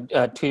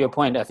to your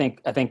point, I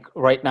think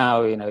right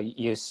now,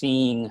 you're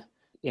seeing,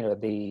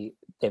 the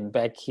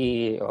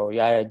Mbeki or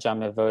Yahya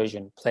Jammeh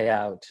version play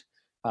out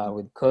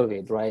with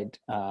COVID, right?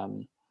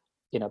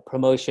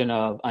 Promotion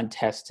of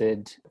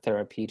untested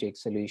therapeutic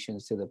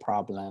solutions to the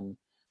problem,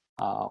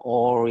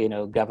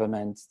 or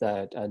governments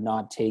that are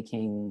not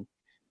taking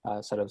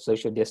sort of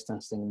social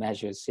distancing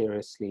measures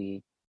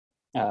seriously,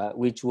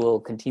 which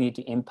will continue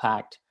to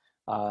impact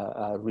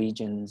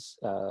regions,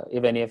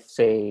 even if,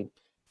 say,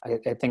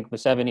 I think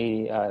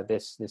Museveni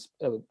this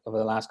over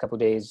the last couple of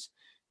days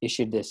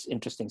issued this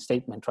interesting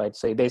statement, right?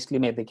 So he basically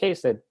made the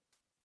case that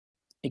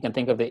you can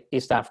think of the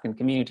East African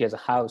community as a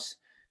house,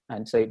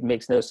 and so it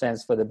makes no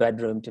sense for the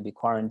bedroom to be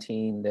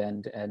quarantined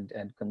and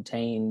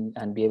contain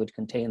and be able to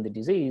contain the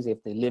disease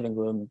if the living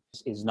room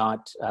is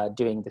not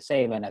doing the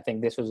same. And I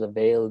think this was a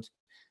veiled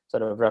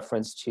sort of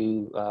reference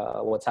to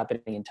what's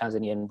happening in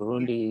Tanzania and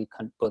Burundi,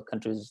 both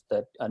countries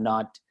that are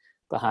not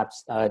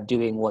perhaps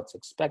doing what's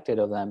expected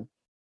of them.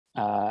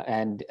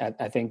 And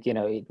I think,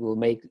 it will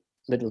make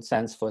little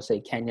sense for, say,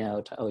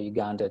 Kenya or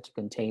Uganda to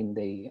contain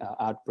the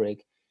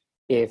outbreak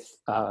if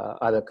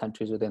other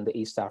countries within the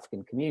East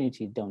African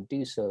community don't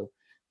do so,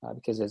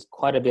 because there's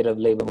quite a bit of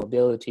labor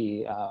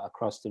mobility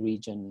across the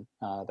region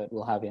that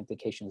will have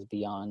implications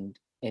beyond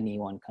any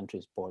one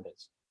country's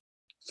borders.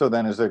 So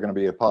then is there going to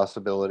be a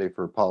possibility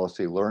for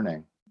policy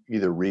learning,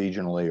 either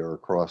regionally or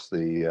across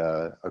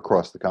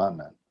the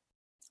continent?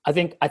 I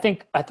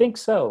think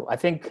so.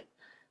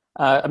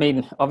 I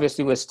mean,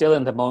 obviously we're still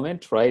in the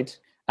moment, right?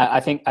 I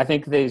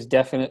think there's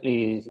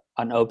definitely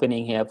an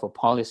opening here for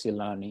policy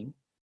learning,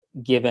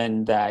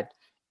 given that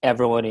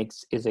everyone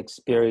is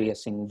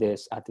experiencing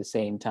this at the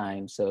same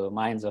time. So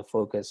minds are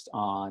focused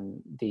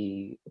on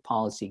the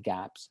policy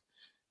gaps.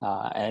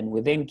 And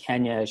within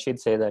Kenya, I should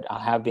say that I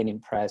have been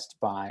impressed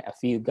by a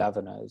few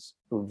governors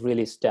who've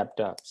really stepped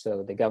up.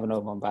 So the governor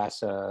of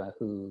Mombasa,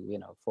 who,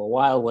 for a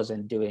while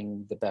wasn't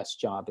doing the best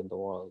job in the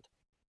world,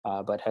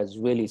 but has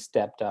really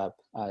stepped up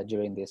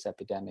during this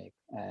epidemic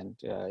and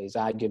is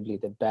arguably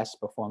the best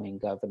performing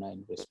governor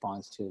in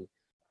response to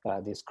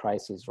this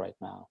crisis right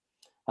now.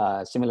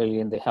 Similarly,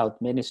 in the health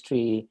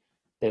ministry,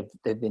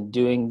 they've been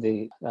doing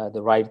the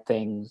right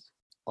things,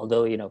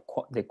 although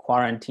the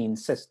quarantine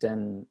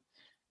system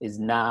is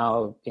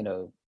now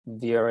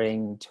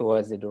veering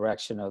towards the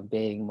direction of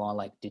being more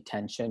like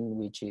detention,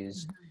 which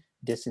is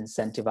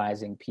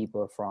disincentivizing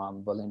people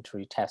from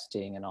voluntary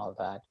testing and all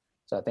that.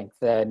 So I think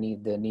there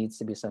needs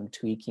to be some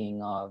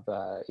tweaking of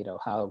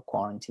how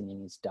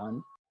quarantining is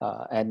done.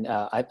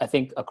 I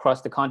think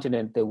across the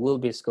continent there will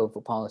be scope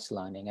for policy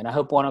learning, and I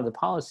hope one of the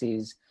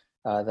policies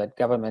that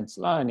governments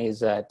learn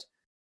is that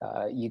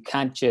you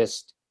can't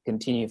just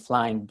continue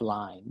flying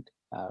blind,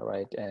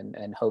 right,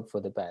 and hope for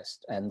the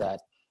best, and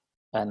that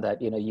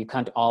you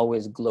can't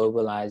always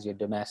globalize your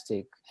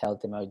domestic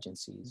health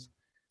emergencies,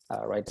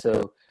 right?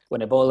 So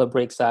when Ebola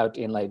breaks out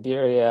in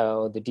Liberia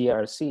or the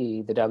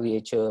DRC, the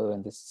WHO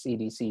and the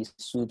CDC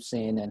swoops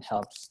in and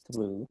helps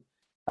through,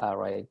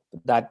 right?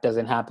 That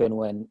doesn't happen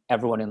when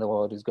everyone in the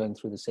world is going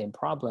through the same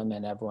problem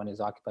and everyone is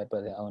occupied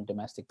by their own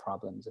domestic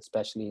problems,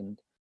 especially in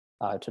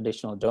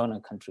traditional donor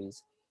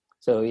countries.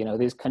 So,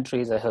 these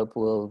countries, I hope,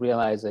 will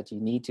realize that you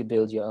need to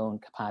build your own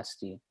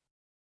capacity.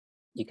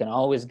 You can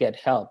always get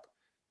help,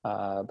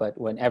 but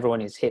when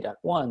everyone is hit at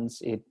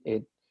once, it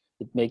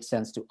makes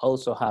sense to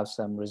also have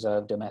some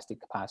reserve domestic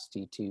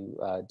capacity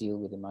to deal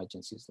with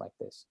emergencies like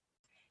this.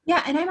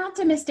 Yeah, and I'm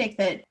optimistic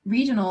that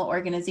regional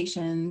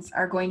organizations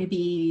are going to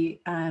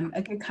be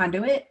a good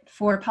conduit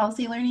for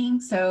policy learning.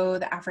 So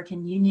the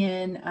African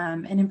Union,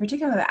 and in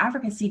particular the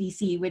Africa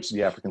CDC, which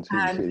the African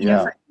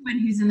CDC, for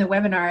anyone who's in the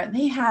webinar,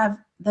 they have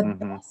the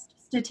best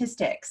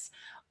statistics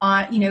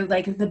on,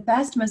 like the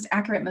best, most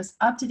accurate, most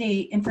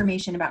up-to-date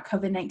information about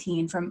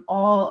COVID-19 from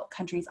all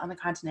countries on the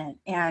continent,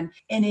 and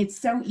it's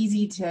so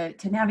easy to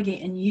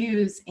navigate and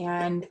use.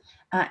 And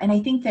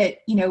I think that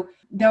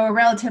though a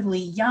relatively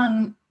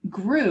young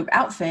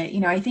outfit,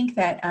 I think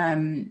that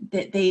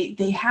that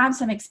they have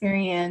some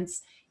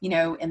experience,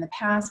 in the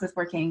past with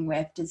working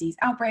with disease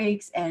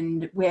outbreaks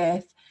and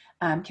with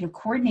kind of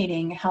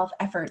coordinating health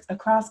efforts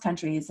across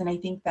countries. And I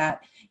think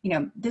that,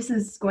 this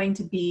is going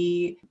to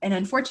be an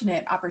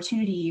unfortunate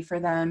opportunity for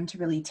them to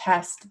really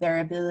test their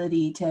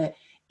ability to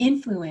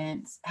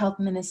influence health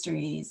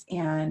ministries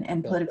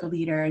and political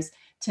leaders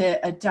to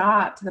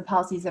adopt the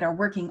policies that are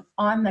working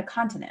on the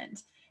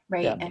continent,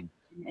 right? Yeah.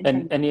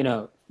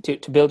 And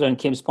to build on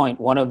Kim's point,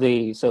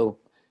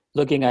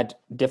 looking at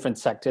different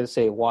sectors,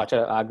 say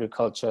water,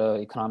 agriculture,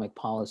 economic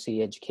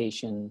policy,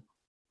 education,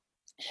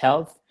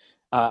 health,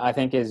 I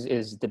think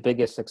is the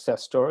biggest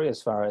success story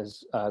as far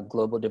as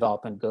global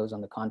development goes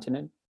on the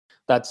continent.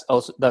 That's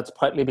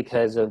partly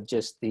because of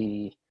just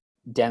the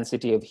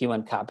density of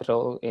human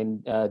capital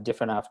in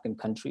different African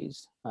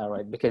countries,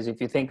 right? Because if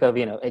you think of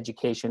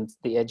education,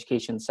 the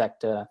education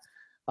sector,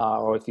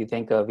 or if you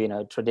think of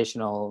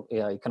traditional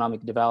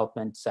economic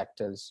development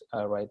sectors,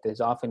 right,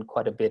 there's often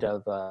quite a bit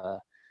of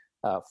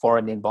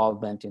foreign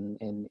involvement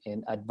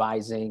in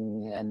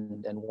advising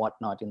and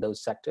whatnot in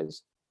those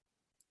sectors.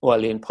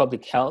 Well, in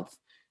public health,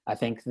 I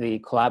think the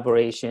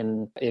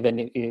collaboration,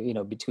 even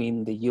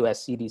between the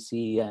US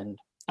CDC and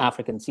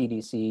African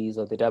CDCs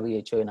or the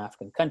WHO in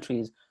African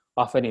countries,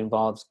 often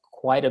involves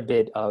quite a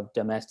bit of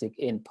domestic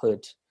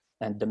input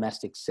and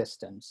domestic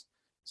systems.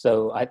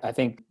 So I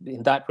think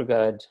in that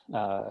regard,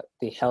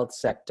 the health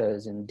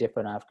sectors in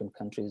different African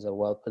countries are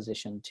well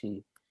positioned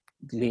to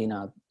glean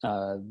out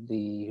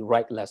the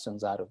right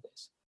lessons out of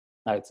this.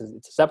 Now, it's a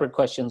separate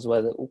question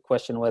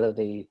whether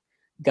the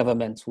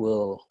governments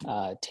will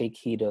take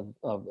heed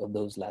of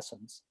those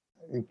lessons.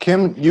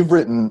 Kim, you've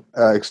written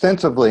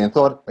extensively and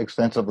thought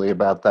extensively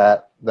about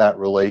that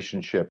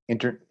relationship.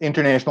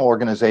 International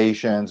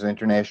organizations,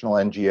 international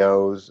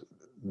NGOs,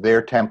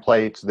 their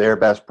templates, their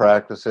best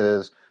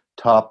practices,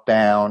 top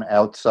down,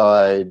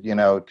 outside,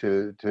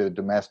 to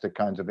domestic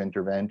kinds of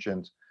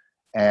interventions,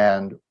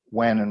 and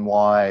when and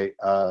why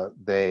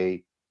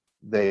they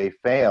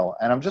fail.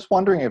 And I'm just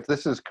wondering if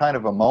this is kind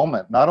of a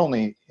moment, not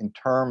only in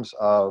terms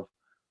of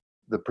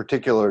the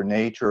particular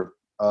nature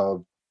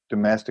of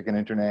domestic and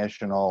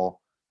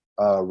international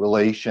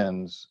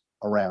relations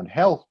around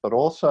health, but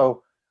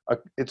also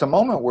it's a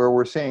moment where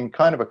we're seeing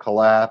kind of a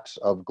collapse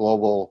of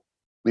global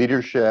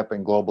leadership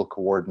and global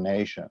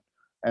coordination.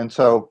 And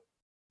so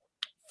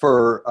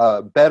for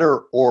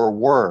better or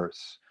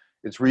worse,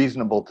 it's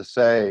reasonable to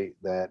say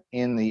that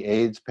in the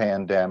AIDS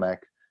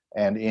pandemic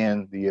and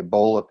in the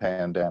Ebola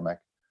pandemic,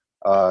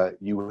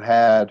 you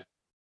had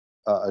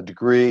a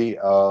degree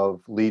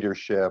of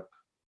leadership,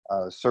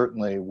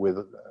 certainly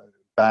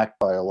backed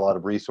by a lot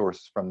of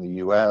resources from the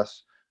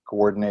US,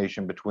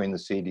 coordination between the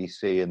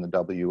CDC and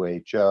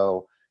the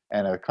WHO,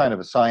 and a kind of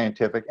a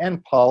scientific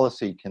and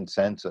policy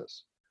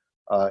consensus.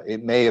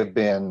 It may have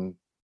been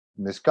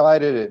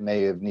misguided, it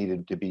may have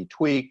needed to be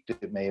tweaked,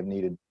 it may have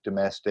needed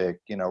domestic,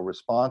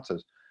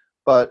 responses.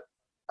 But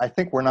I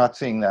think we're not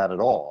seeing that at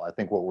all. I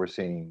think what we're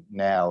seeing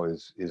now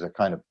is a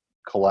kind of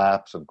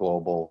collapse of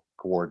global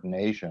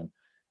coordination,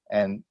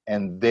 and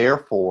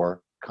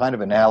therefore kind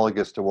of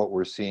analogous to what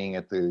we're seeing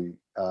at the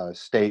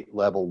state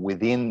level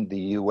within the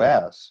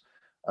U.S.,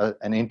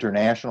 an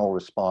international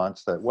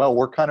response that, well,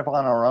 we're kind of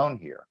on our own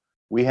here.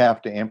 We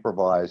have to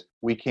improvise.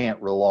 We can't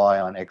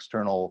rely on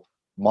external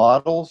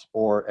models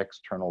or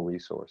external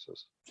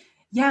resources.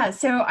 Yeah,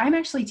 so I'm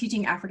actually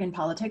teaching African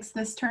politics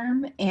this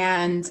term,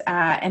 and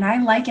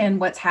I liken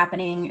what's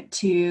happening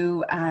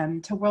to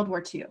World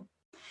War II.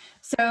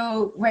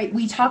 So, right,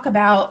 we talk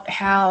about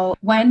how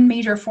one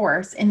major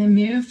force in the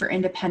move for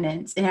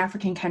independence in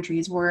African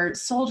countries were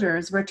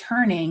soldiers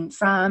returning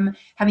from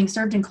having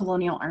served in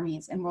colonial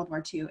armies in World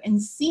War II and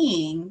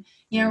seeing,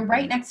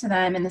 right next to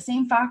them in the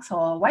same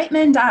foxhole, white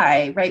men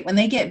die, right? When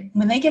they get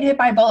hit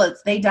by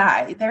bullets, they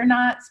die. They're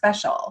not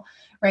special,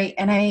 right?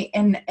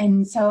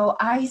 And so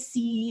I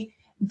see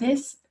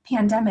this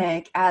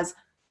pandemic as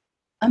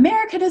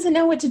America doesn't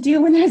know what to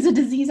do when there's a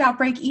disease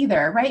outbreak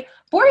either, right?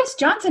 Boris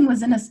Johnson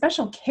was in a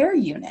special care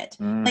unit.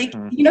 Mm-hmm. Like,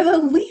 the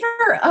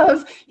leader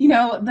of,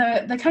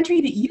 the country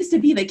that used to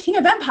be the king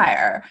of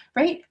empire,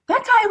 right?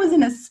 That guy was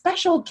in a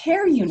special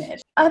care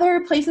unit.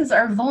 Other places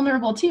are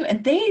vulnerable too,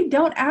 and they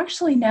don't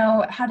actually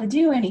know how to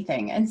do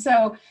anything. And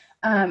so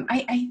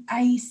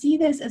I see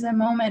this as a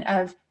moment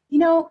of,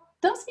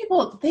 those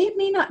people, they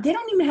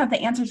don't even have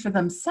the answers for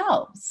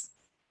themselves.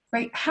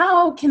 Right?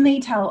 How can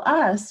they tell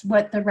us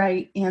what the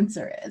right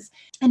answer is?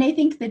 And I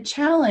think the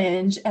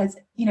challenge, as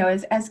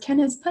Ken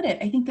has put it,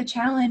 I think the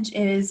challenge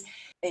is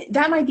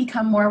that might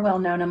become more well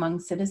known among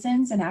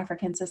citizens in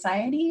African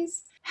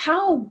societies,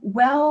 how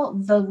well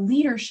the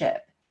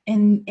leadership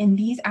in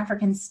these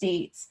African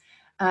states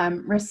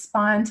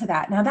respond to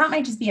that. Now, that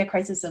might just be a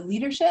crisis of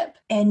leadership.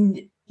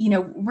 And,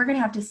 we're going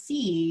to have to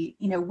see,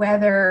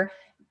 whether,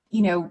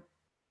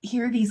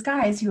 here are these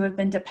guys who have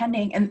been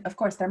depending, and of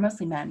course, they're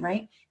mostly men,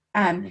 right?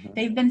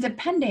 They've been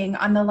depending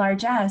on the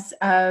largesse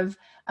of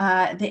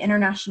the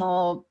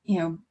international,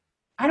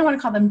 I don't want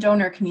to call them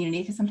donor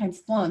community because sometimes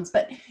it's loans,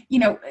 but,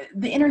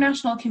 the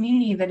international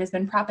community that has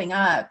been propping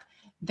up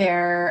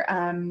their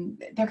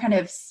kind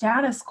of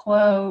status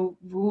quo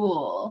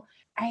rule.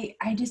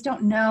 I just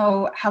don't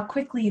know how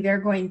quickly they're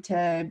going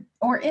to,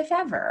 or if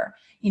ever,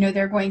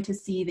 they're going to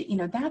see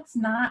that, that's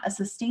not a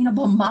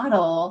sustainable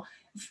model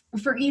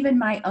for even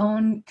my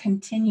own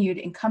continued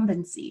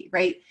incumbency,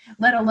 right?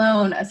 Let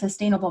alone a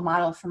sustainable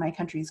model for my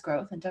country's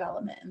growth and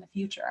development in the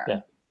future.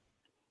 Yeah.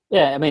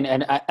 Yeah, I mean,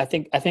 and I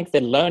think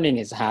the learning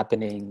is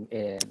happening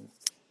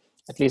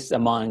at least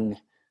among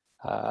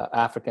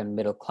African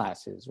middle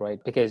classes, right?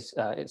 Because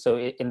so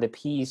in the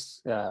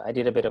piece, I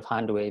did a bit of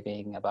hand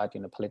waving about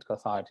political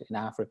thought in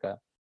Africa,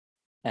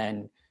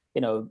 and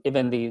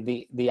even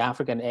the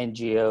African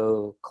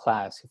NGO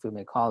class, if we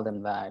may call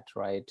them that,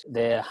 right?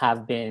 There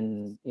have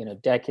been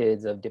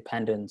decades of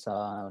dependence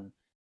on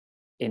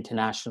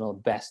international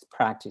best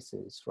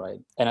practices, right?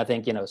 And I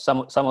think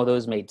some of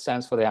those made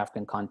sense for the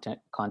African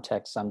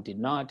context, some did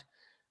not.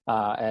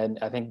 And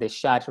I think the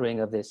shattering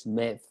of this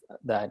myth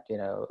that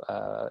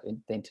the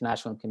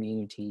international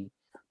community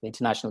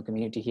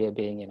here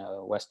being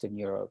Western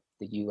Europe,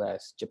 the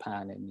US,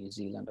 Japan, and New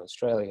Zealand,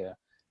 Australia,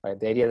 right?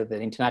 The idea that the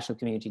international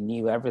community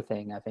knew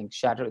everything, I think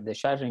the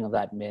shattering of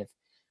that myth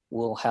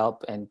will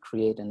help and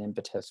create an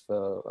impetus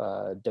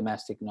for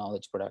domestic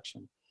knowledge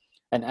production.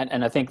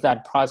 And I think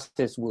that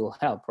process will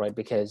help, right?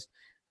 Because,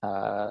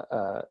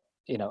 I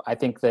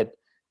think that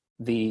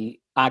the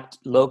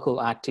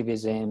local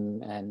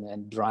activism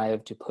and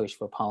drive to push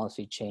for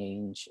policy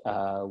change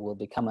will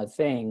become a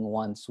thing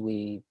once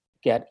we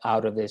get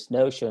out of this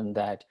notion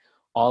that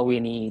all we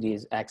need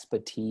is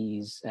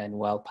expertise and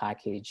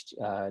well-packaged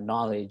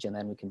knowledge, and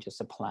then we can just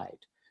apply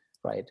it,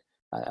 right?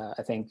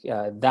 I think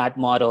that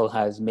model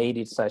has made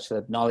it such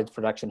that knowledge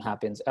production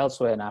happens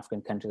elsewhere in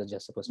African countries, are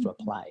just supposed to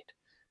apply it.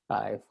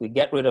 If we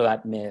get rid of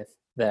that myth,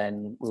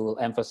 then we will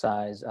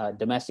emphasize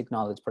domestic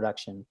knowledge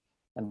production,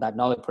 and that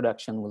knowledge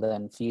production will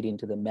then feed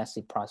into the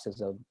messy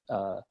process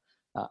of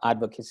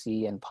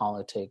advocacy and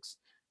politics,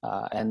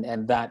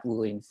 and that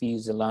will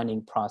infuse the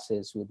learning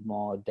process with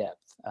more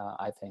depth,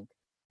 I think.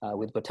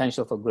 With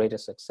potential for greater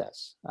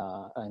success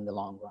in the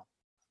long run.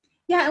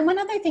 Yeah, and one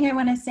other thing I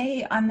want to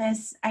say on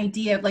this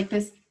idea of like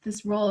this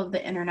role of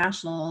the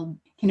international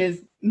kind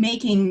of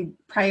making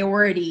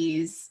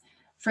priorities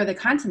for the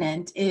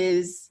continent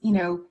is,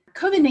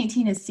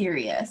 COVID-19 is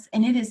serious,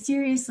 and it is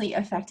seriously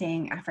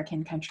affecting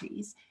African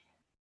countries.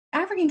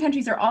 African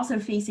countries are also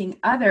facing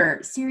other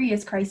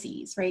serious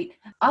crises, right?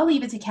 I'll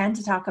leave it to Ken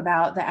to talk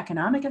about the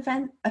economic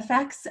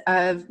effects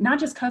of not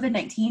just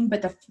COVID-19,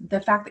 but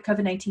the fact that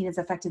COVID-19 has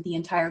affected the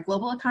entire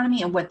global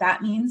economy and what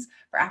that means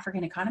for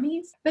African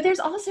economies. But there's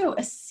also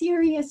a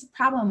serious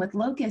problem with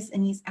locusts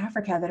in East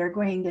Africa that are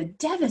going to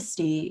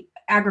devastate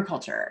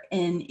agriculture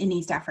in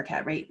East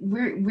Africa, right?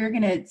 We're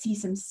going to see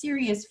some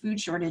serious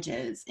food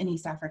shortages in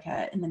East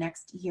Africa in the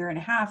next year and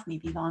a half,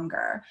 maybe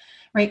longer,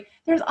 right?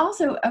 There's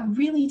also a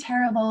really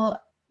terrible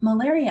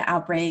malaria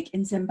outbreak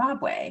in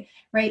Zimbabwe,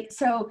 right?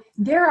 So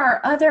there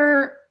are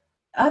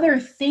other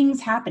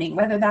things happening,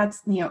 whether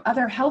that's,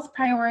 other health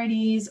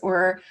priorities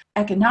or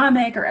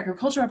economic or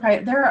agricultural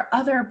priorities. There are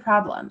other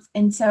problems.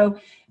 And so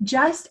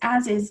just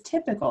as is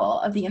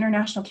typical of the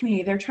international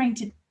community, they're trying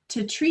to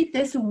treat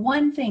this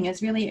one thing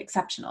as really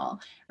exceptional,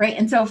 right?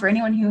 And so for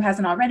anyone who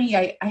hasn't already,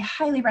 I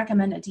highly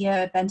recommend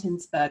Adia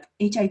Benton's book,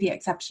 HIV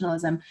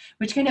Exceptionalism,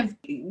 which kind of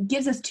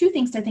gives us two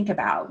things to think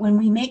about when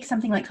we make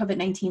something like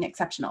COVID-19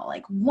 exceptional.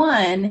 Like,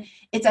 one,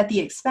 it's at the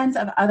expense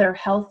of other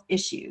health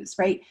issues,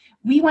 right?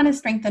 We want to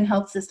strengthen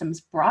health systems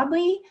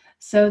broadly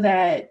so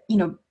that,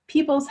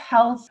 people's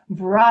health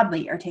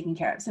broadly are taken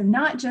care of. So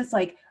not just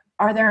like,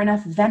 are there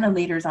enough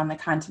ventilators on the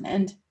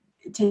continent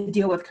to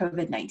deal with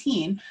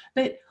COVID-19,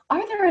 but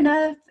are there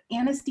enough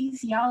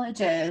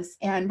anesthesiologists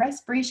and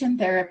respiration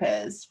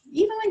therapists,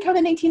 even when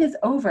COVID-19 is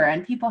over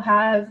and people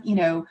have,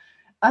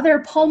 other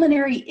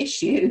pulmonary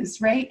issues,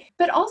 right?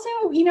 But also,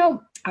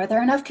 are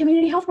there enough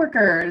community health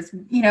workers,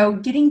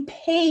 getting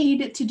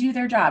paid to do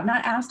their job,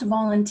 not asked to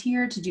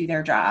volunteer to do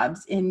their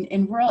jobs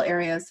in rural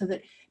areas, so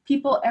that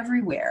people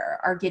everywhere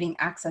are getting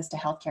access to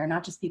healthcare,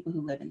 not just people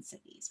who live in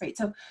cities, right?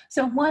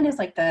 So one is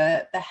like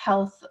the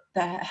health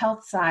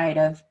side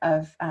of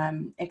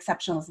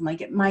exceptionalism.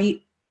 Like, it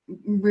might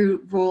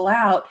rule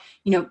out,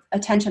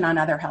 attention on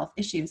other health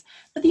issues.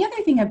 But the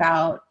other thing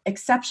about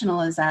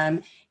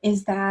exceptionalism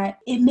is that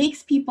it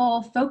makes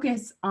people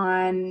focus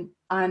on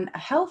a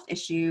health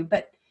issue,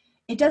 but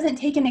it doesn't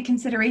take into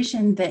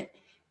consideration that,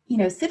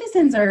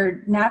 citizens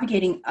are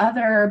navigating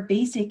other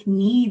basic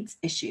needs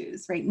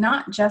issues, right?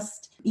 Not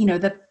just,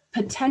 the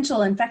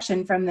potential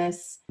infection from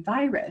this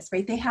virus,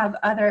 right? They have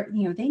other,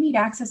 they need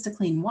access to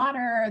clean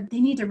water.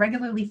 They need to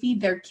regularly feed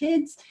their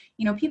kids.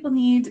 People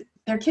need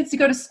their kids to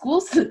go to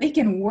school so that they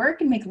can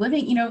work and make a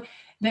living.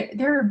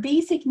 There are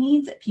basic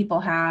needs that people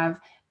have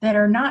that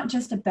are not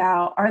just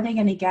about, are they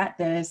going to get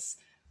this,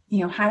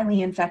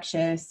 highly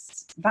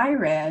infectious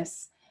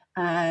virus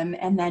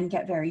and then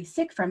get very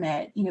sick from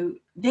it.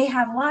 They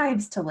have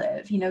lives to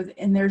live,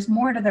 and there's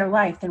more to their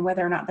life than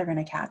whether or not they're going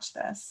to catch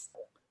this.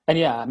 And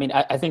yeah, I mean,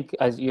 I think,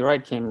 as you're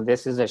right, Kim,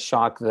 this is a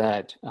shock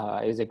that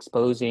is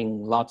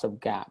exposing lots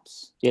of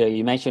gaps.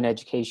 You mentioned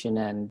education,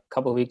 and a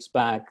couple of weeks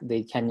back,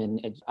 the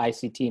Kenyan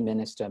ICT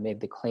minister made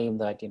the claim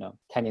that,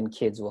 Kenyan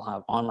kids will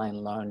have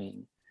online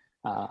learning.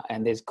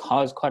 And this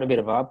caused quite a bit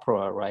of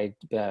uproar, right?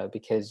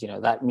 Because,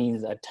 that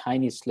means a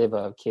tiny sliver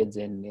of kids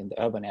in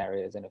the urban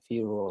areas and a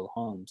few rural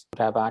homes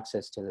would have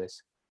access to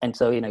this. And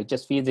so, it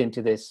just feeds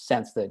into this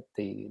sense that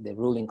the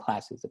ruling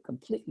classes are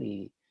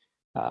completely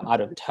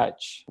out of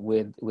touch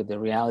with the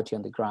reality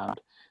on the ground.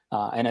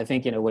 And I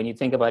think, when you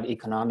think about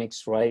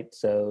economics, right?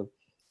 So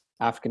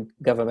African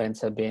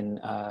governments have been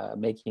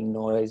making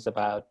noise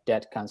about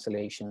debt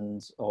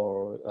cancellations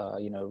or,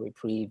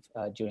 reprieve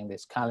during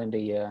this calendar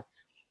year.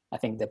 I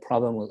think the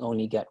problem will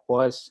only get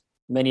worse.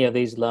 Many of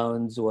these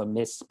loans were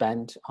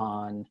misspent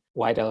on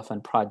white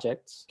elephant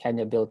projects.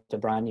 Kenya built a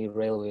brand new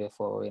railway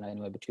for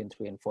anywhere between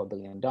 $3 and $4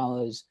 billion.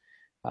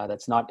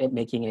 That's not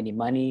making any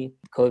money.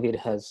 COVID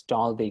has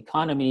stalled the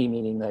economy,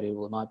 meaning that it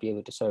will not be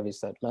able to service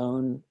that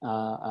loan,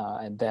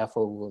 and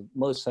therefore will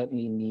most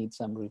certainly need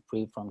some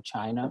reprieve from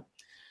China.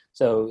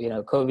 So,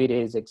 COVID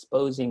is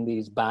exposing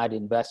these bad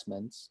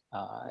investments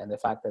and the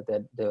fact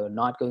that they're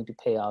not going to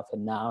pay off,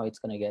 and now it's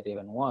going to get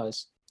even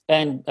worse.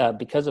 And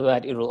because of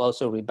that, it will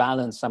also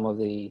rebalance some of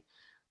the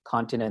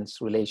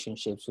continent's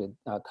relationships with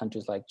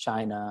countries like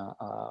China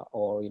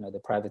or,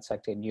 the private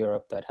sector in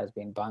Europe that has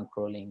been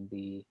bankrolling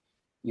the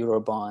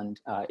Eurobond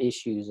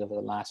issues over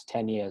the last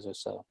 10 years or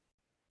so.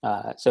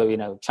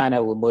 So,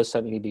 China will most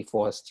certainly be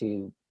forced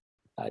to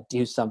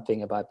do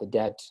something about the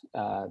debt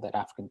that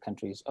African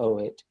countries owe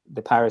it.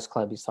 The Paris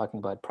Club is talking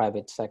about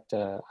private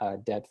sector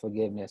debt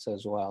forgiveness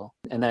as well.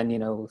 And then,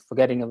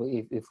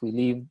 forgetting if we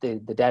leave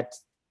the debt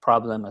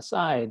problem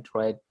aside,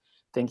 right,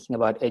 thinking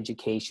about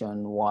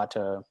education,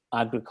 water,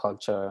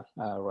 agriculture,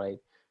 right?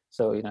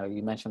 So,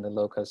 you mentioned the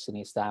locusts in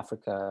East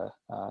Africa,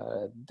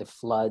 the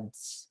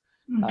floods.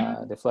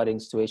 The flooding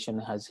situation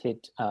has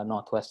hit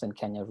northwestern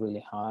Kenya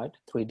really hard.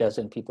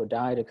 36 people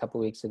died a couple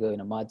of weeks ago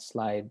in a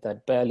mudslide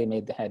that barely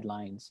made the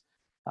headlines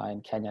in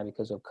Kenya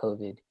because of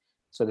COVID.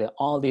 So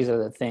all these are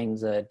the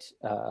things that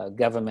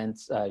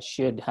governments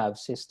should have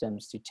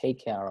systems to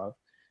take care of.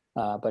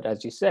 But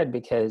as you said,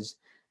 because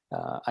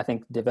I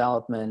think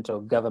development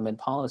or government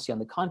policy on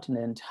the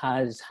continent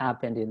has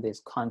happened in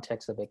this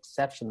context of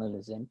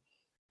exceptionalism,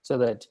 so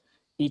that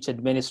each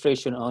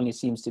administration only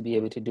seems to be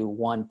able to do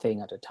one thing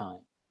at a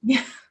time.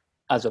 Yeah.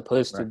 As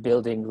opposed to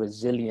building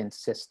resilient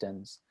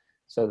systems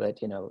so that,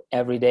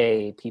 every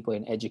day people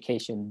in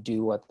education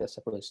do what they're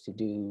supposed to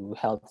do,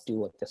 health do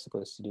what they're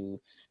supposed to do,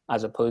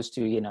 as opposed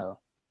to,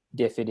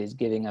 DFID is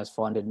giving us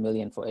 400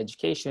 million for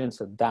education.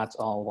 So that's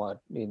all what,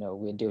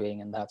 we're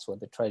doing. And that's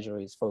what the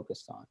Treasury is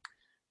focused on.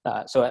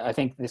 So I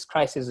think this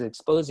crisis is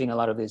exposing a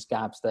lot of these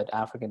gaps that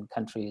African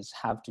countries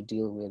have to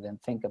deal with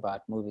and think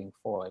about moving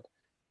forward.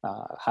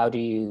 How do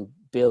you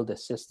build the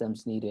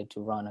systems needed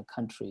to run a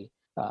country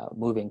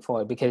moving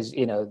forward? Because,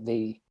 you know,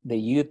 the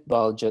youth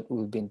bulge that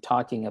we've been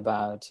talking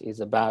about is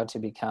about to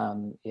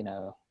become, you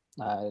know,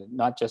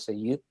 not just a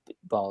youth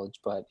bulge,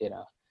 but, you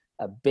know,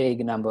 a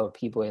big number of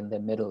people in the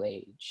middle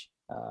age.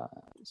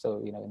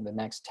 So, you know, in the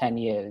next 10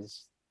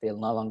 years, they'll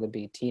no longer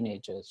be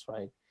teenagers,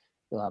 right?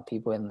 You'll have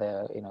people in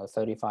the, you know,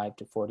 35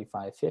 to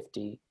 45,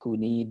 50 who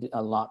need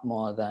a lot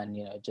more than,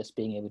 you know, just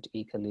being able to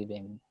eke a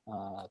living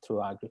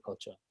through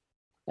agriculture.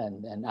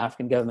 And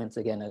African governments,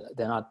 again,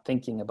 they're not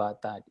thinking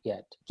about that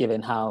yet,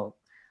 given how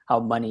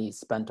money is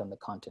spent on the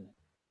continent.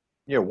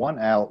 Yeah, one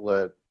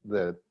outlet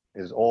that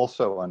is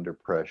also under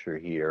pressure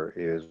here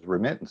is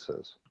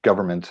remittances.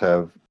 Governments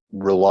have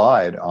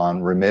relied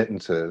on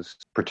remittances,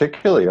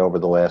 particularly over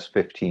the last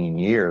 15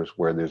 years,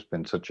 where there's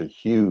been such a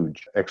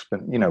huge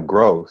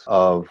growth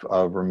of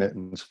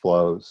remittance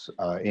flows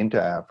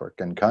into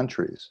African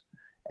countries.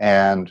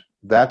 And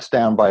that's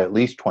down by at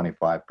least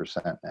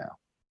 25% now.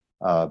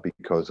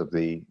 Because of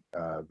the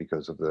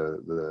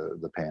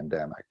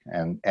pandemic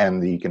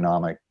and the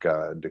economic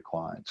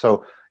decline.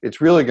 So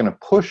it's really going to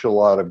push a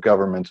lot of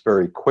governments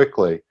very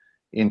quickly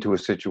into a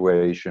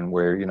situation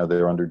where, you know,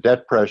 they're under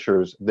debt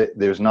pressures.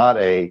 There's not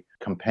a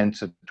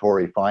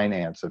compensatory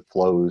finance that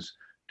flows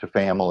to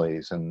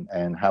families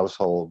and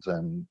households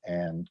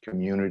and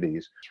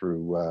communities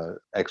through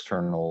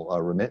external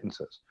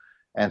remittances.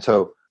 And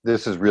so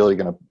this is really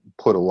going to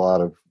put a lot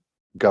of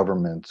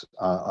governments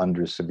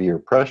under severe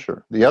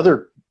pressure. The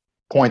other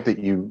point that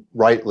you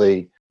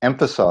rightly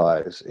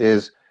emphasize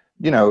is,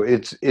 you know,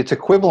 it's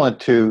equivalent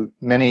to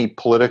many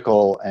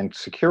political and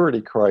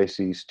security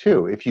crises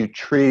too. If you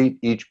treat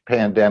each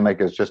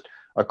pandemic as just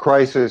a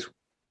crisis,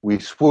 we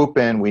swoop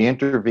in, we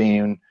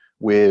intervene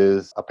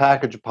with a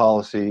package of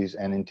policies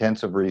and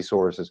intensive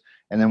resources,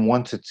 and then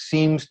once it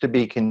seems to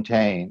be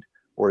contained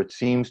or it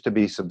seems to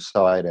be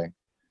subsiding,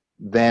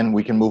 then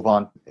we can move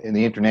on. In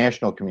the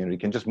international community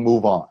can just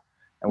move on.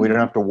 And we don't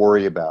have to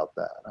worry about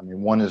that. I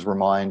mean, one is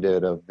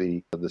reminded of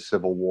the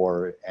civil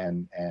war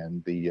and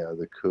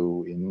the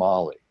coup in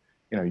Mali.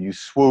 You know, you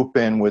swoop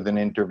in with an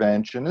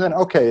intervention, and then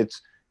okay,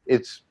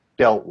 it's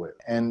dealt with,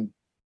 and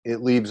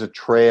it leaves a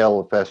trail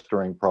of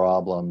festering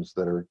problems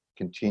that are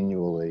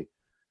continually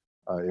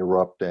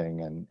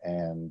erupting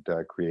and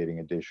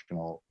creating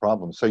additional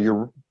problems. So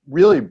you're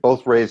really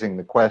both raising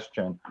the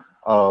question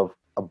of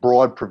a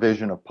broad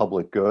provision of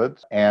public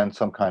goods and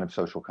some kind of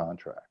social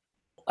contract.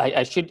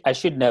 I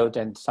should note,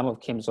 and some of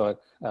Kim's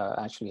work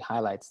actually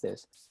highlights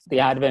this, the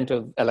advent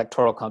of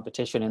electoral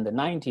competition in the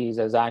 90s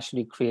has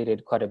actually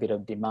created quite a bit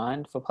of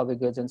demand for public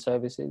goods and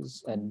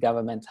services, and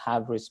governments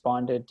have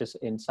responded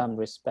in some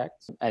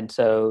respects. And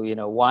so, you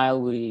know, while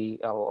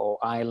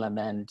I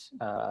lament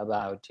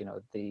about, you know,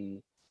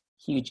 the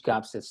huge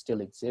gaps that still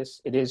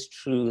exist, it is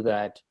true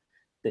that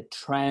the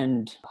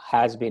trend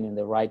has been in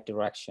the right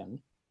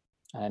direction.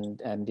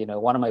 And you know,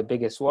 one of my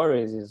biggest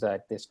worries is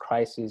that this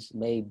crisis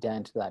may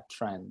dent that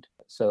trend.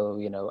 So,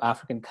 you know,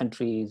 African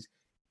countries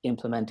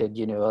implemented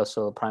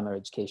universal primary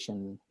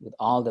education with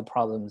all the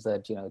problems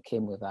that, you know,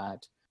 came with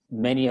that.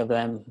 Many of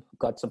them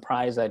got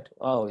surprised that,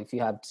 oh, if you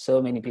have so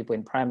many people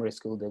in primary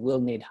school, they will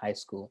need high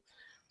school.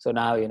 So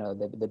now, you know,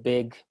 the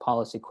big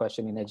policy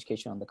question in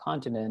education on the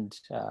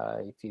continent,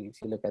 if you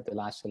look at the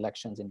last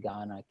elections in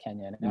Ghana,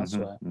 Kenya, and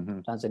elsewhere,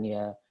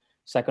 Tanzania,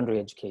 secondary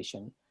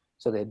education.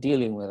 So they're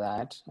dealing with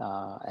that,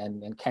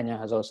 and Kenya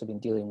has also been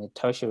dealing with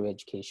tertiary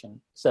education.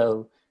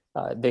 So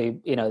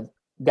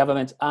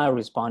governments are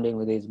responding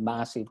with these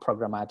massive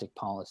programmatic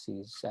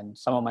policies. And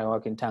some of my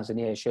work in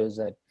Tanzania shows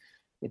that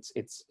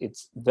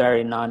it's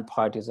very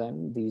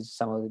nonpartisan.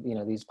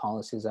 These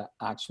policies are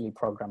actually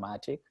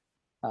programmatic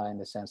in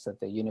the sense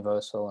that they're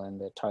universal and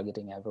they're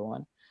targeting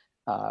everyone.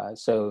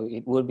 So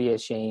it would be a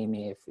shame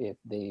if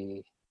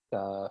the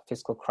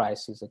fiscal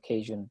crisis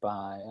occasioned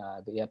by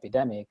the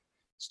epidemic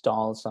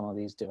stall some of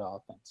these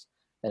developments.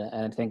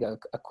 And I think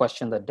a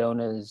question that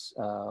donors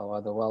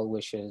or the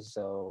well-wishers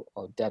or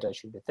debtors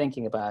should be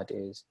thinking about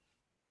is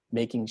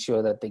making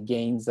sure that the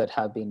gains that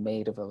have been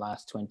made over the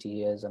last 20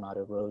 years are not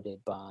eroded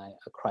by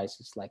a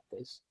crisis like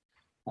this.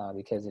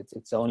 Because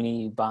it's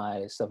only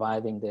by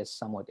surviving this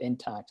somewhat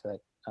intact that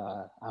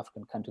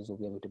African countries will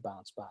be able to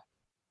bounce back.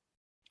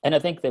 And I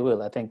think they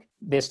will. I think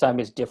this time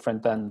is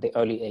different than the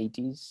early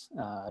 80s.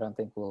 I don't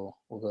think we'll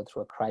go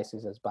through a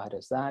crisis as bad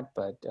as that,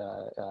 but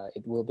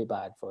it will be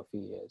bad for a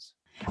few years.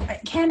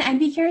 Ken, I'd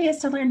be curious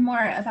to learn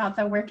more about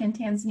the work in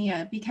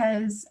Tanzania,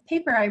 because a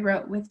paper I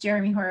wrote with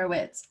Jeremy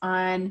Horowitz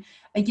on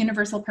a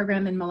universal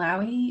program in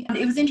Malawi.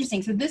 It was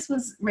interesting. So this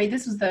was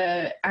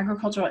the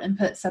agricultural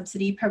input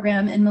subsidy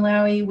program in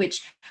Malawi,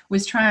 which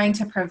was trying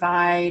to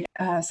provide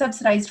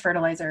subsidized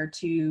fertilizer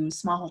to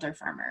smallholder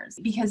farmers,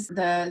 because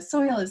the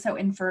soil is so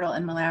infertile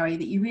in Malawi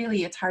that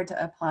it's hard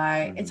to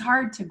apply. It's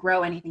hard to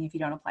grow anything if you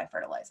don't apply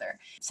fertilizer.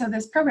 So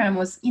this program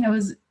was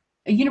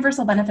a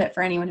universal benefit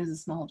for anyone who's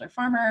a smallholder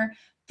farmer,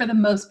 for the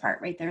most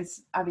part, right?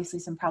 There's obviously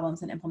some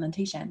problems in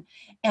implementation.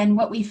 And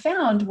what we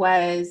found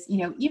was,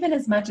 even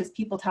as much as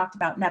people talked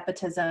about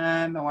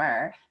nepotism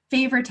or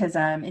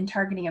favoritism in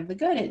targeting of the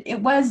good,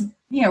 it was,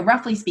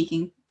 roughly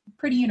speaking,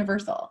 pretty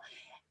universal.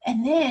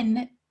 And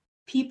then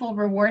people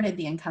rewarded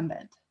the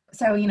incumbent.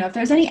 So, if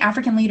there's any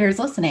African leaders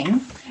listening,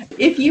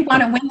 if you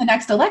want to win the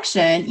next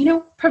election,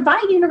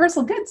 provide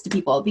universal goods to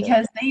people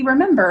because they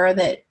remember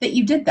that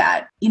you did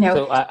that,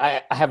 So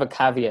I have a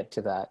caveat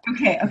to that.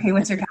 Okay.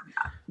 What's your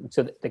caveat?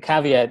 So the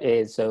caveat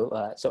is, so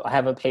I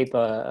have a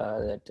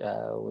paper that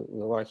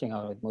we're working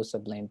on with Musa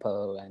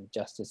Blampo and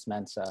Justice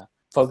Mensah,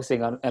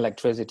 focusing on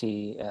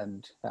electricity.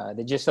 And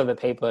the gist of the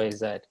paper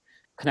is that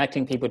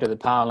connecting people to the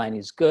power line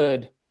is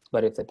good,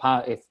 but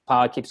if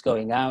power keeps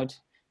going out,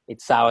 it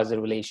sours the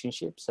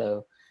relationship.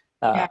 So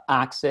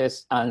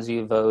access earns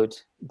you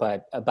vote,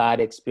 but a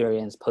bad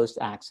experience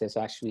post-access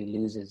actually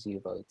loses you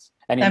votes.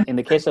 And in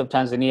the case of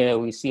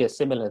Tanzania, we see a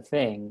similar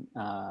thing.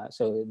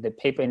 So the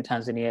paper in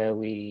Tanzania,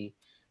 we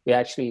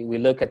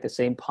look at the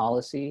same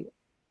policy,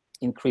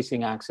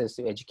 increasing access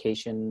to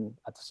education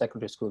at the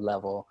secondary school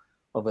level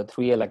over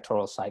 3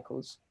 electoral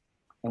cycles.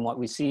 And what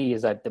we see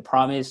is that the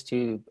promise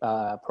to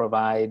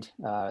provide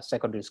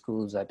secondary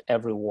schools at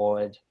every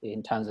ward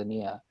in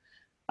Tanzania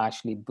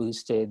actually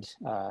boosted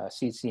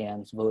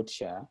CCM's vote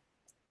share.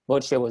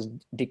 Vote share was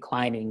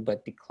declining,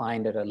 but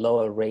declined at a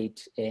lower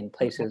rate in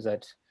places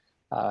that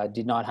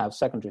did not have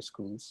secondary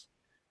schools.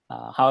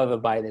 However,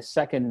 by the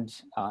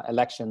second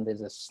election,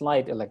 there's a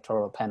slight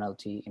electoral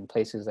penalty in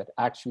places that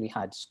actually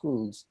had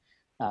schools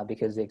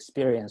because the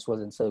experience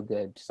wasn't so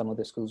good. Some of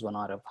the schools were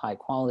not of high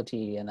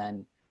quality, and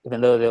then even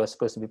though they were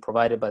supposed to be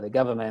provided by the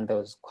government, there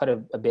was quite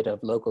a bit of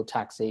local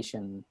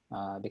taxation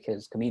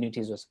because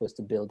communities were supposed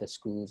to build the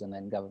schools and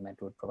then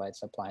government would provide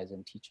supplies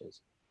and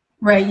teachers.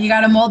 Right. You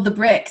got to mold the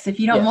bricks. If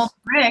you don't mold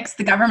the bricks,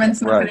 the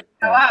government's not going to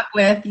show up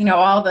with,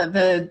 all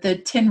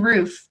the tin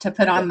roof to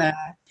put on the.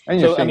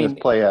 And you're seeing this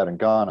play out in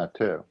Ghana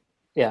too.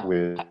 Yeah.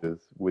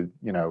 With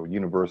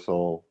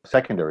universal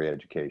secondary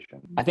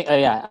education.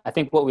 I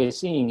think what we're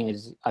seeing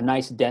is a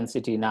nice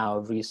density now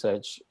of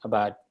research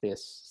about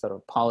this sort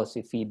of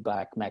policy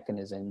feedback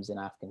mechanisms in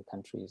African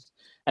countries.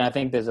 And I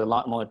think there's a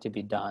lot more to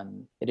be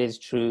done. It is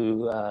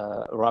true,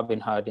 Robin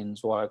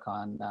Hardin's work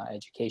on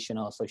education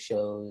also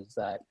shows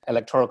that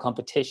electoral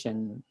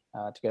competition,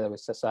 together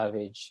with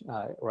Savage,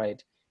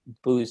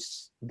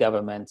 boosts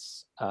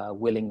government's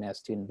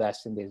willingness to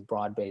invest in these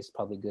broad-based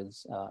public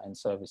goods and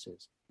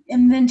services.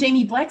 And then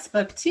Jamie Bleck's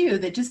book too,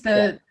 that just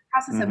the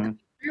process of going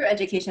through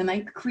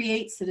education,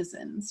 creates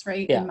citizens,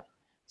 right? Yeah.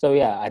 So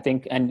I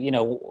think, and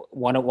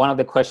one of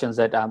the questions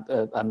that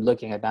I'm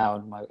looking at now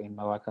in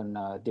my work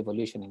on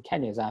devolution in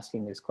Kenya is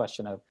asking this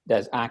question of,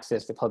 does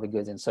access to public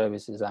goods and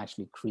services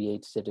actually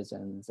create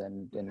citizens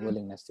and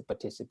willingness to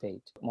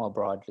participate more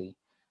broadly?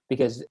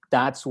 Because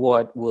that's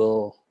what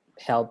will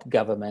help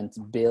governments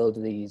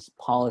build these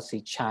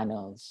policy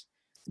channels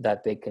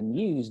that they can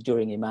use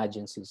during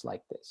emergencies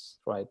like this,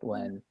 right?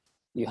 When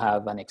you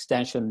have an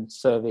extension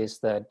service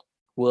that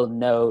will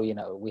know,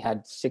 we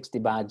had 60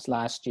 bags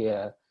last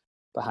year,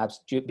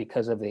 perhaps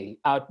because of the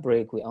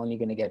outbreak, we're only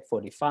going to get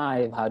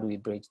 45. How do we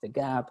bridge the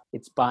gap?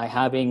 It's by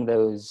having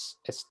those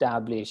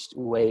established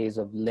ways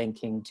of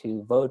linking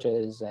to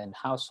voters and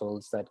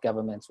households that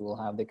governments will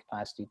have the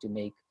capacity to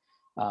make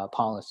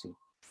policy.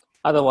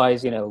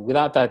 Otherwise,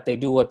 without that, they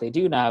do what they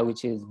do now,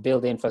 which is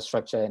build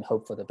infrastructure and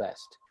hope for the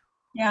best.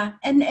 Yeah.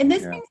 And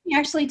this brings me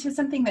actually to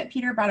something that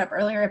Peter brought up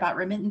earlier about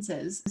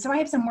remittances. So I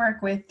have some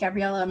work with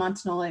Gabriela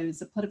Montanolo,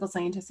 who's a political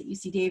scientist at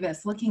UC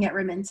Davis, looking at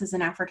remittances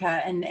in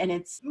Africa. And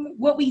it's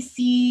what we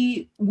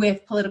see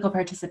with political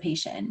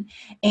participation.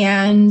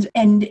 And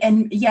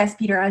yes,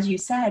 Peter, as you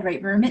said,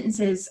 right,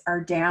 remittances are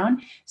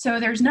down. So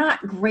there's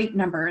not great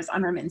numbers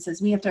on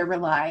remittances. We have to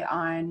rely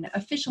on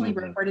officially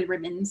reported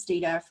remittance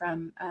data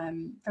from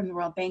the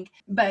World Bank.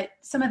 But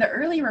some of the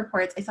early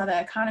reports, I saw The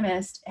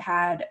Economist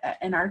had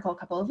an article a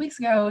couple of weeks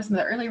ago, some of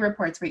the early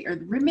reports, right,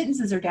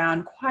 remittances are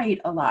down quite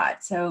a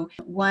lot. So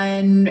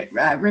one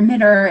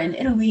remitter in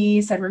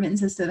Italy said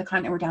remittances to the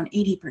continent were down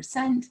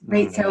 80%,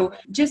 right? So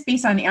just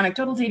based on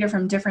anecdotal data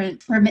from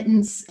different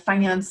remittance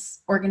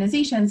finance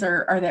organizations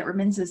are that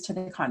remittances to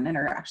the continent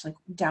are actually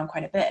down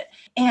quite a bit.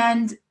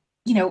 And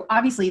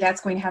obviously that's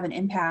going to have an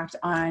impact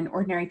on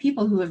ordinary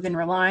people who have been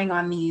relying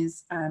on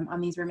these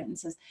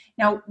remittances.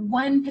 Now,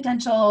 one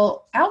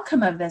potential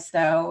outcome of this,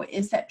 though,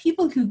 is that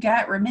people who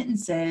get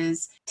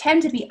remittances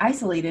tend to be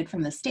isolated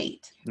from the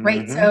state,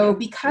 right? So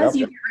because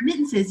you get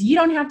remittances, you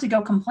don't have to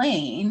go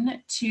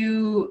complain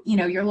to,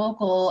 your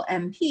local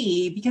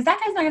MP because that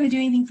guy's not going to do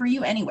anything for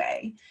you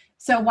anyway.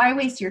 So why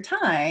waste your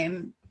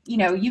time?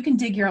 You can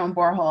dig your own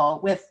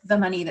borehole with the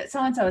money that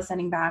so-and-so is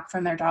sending back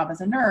from their job as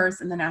a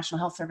nurse in the National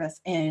Health Service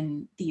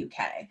in the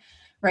UK,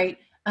 right?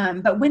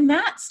 But when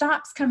that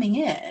stops coming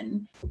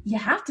in, you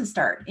have to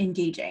start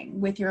engaging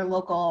with your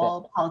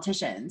local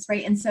politicians,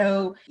 right? And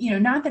so,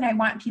 not that I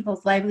want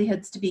people's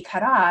livelihoods to be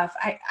cut off.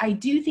 I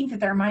do think that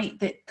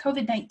that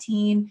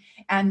COVID-19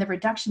 and the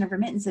reduction of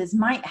remittances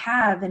might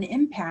have an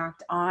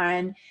impact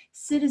on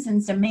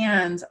citizens'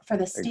 demands for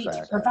the state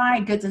to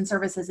provide goods and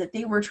services that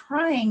they were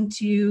trying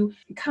to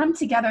come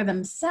together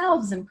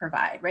themselves and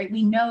provide, right?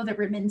 We know that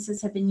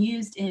remittances have been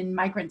used in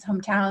migrants'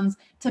 hometowns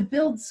to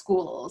build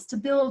schools, to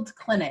build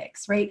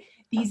clinics, right?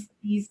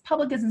 These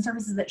public goods and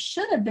services that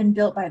should have been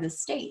built by the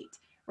state,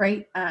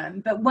 right?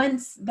 But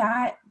once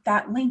that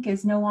link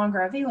is no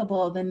longer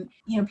available, then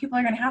people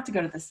are going to have to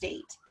go to the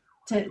state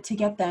to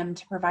get them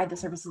to provide the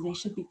services they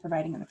should be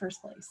providing in the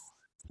first place.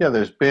 Yeah,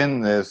 there's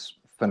been this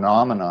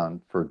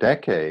phenomenon for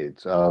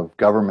decades of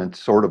government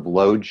sort of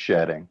load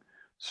shedding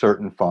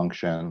certain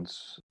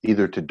functions,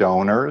 either to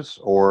donors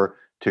or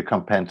to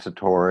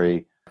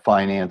compensatory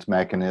finance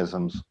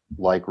mechanisms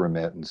like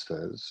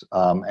remittances.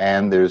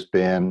 And there's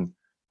been,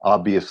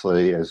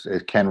 obviously, as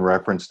Ken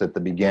referenced at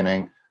the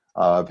beginning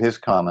of his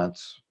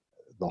comments,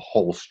 the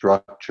whole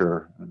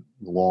structure,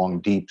 long,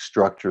 deep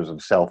structures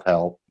of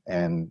self-help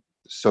and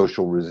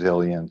social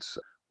resilience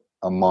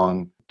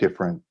among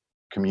different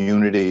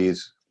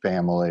communities,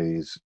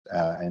 families,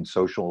 and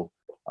social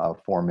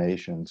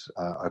formations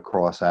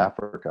across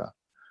Africa.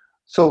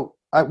 So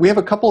we have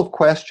a couple of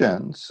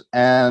questions,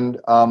 and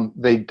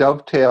they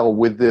dovetail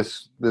with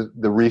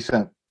the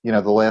recent,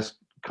 the last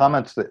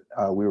comments that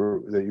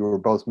you were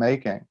both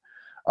making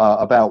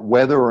about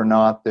whether or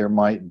not there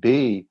might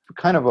be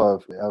kind of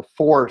a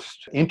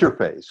forced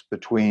interface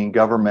between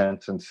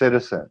governments and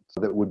citizens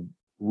that would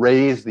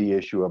raise the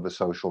issue of a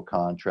social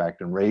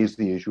contract and raise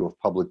the issue of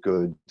public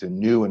goods in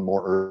new and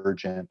more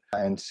urgent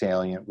and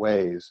salient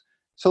ways.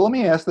 So let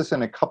me ask this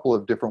in a couple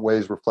of different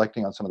ways,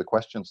 reflecting on some of the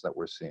questions that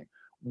we're seeing.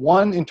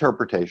 One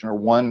interpretation or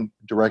one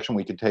direction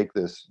we could take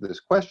this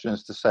question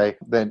is to say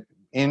that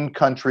in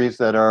countries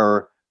that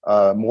are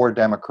more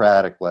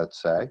democratic,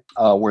 let's say,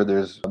 where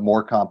there's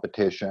more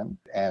competition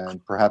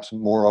and perhaps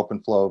more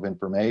open flow of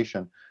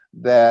information,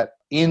 that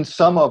in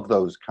some of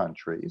those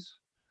countries,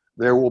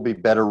 there will be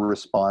better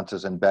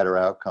responses and better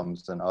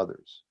outcomes than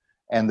others.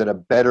 And that a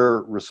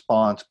better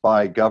response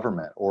by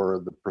government or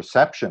the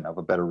perception of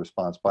a better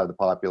response by the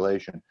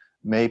population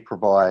may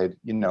provide,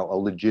 a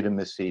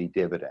legitimacy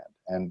dividend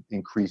and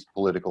increased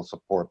political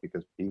support,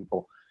 because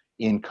people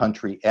in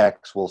country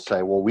X will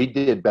say, well, we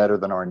did better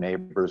than our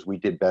neighbors. We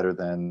did better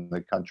than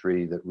the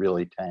country that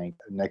really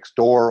tanked next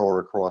door or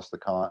across the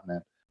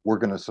continent. We're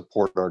going to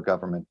support our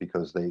government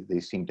because they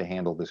seem to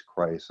handle this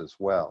crisis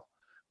well.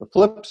 The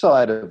flip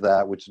side of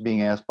that, which is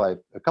being asked by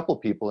a couple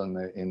of people in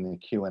the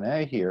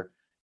Q&A here,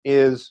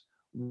 is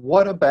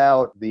what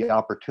about the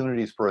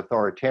opportunities for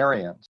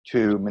authoritarians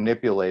to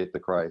manipulate the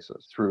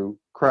crisis through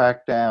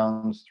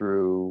crackdowns,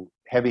 through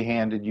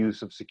heavy-handed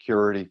use of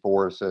security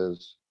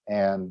forces,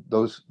 and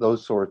those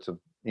sorts of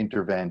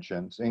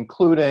interventions,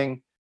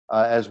 including,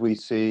 as we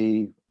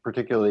see,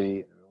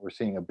 particularly we're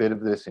seeing a bit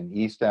of this in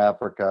East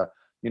Africa,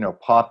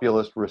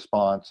 populist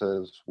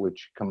responses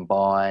which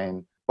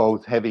combine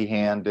both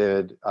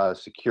heavy-handed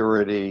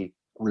security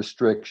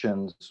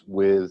restrictions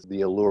with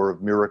the allure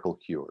of miracle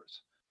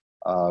cures.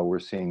 We're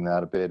seeing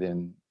that a bit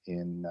in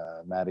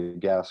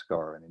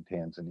Madagascar and in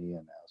Tanzania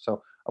now.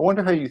 So I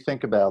wonder how you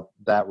think about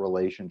that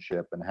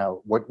relationship and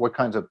what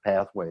kinds of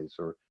pathways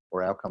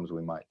or outcomes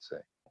we might see.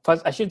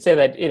 First, I should say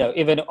that,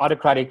 even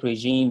autocratic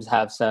regimes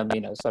have some,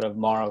 sort of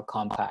moral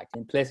compact,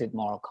 implicit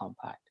moral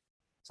compact,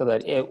 so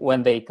that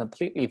when they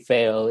completely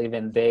fail,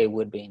 even they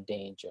would be in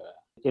danger.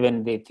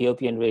 Even the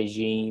Ethiopian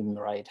regime,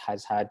 right,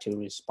 has had to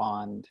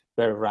respond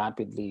very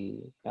rapidly.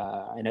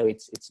 I know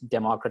it's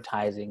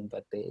democratizing,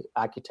 but the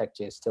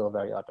architecture is still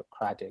very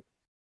autocratic.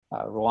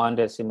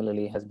 Rwanda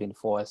similarly has been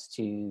forced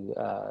to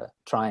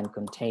try and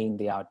contain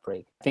the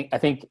outbreak. I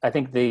think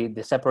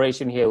the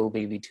separation here will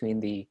be between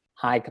the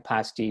high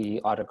capacity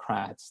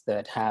autocrats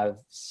that have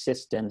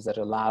systems that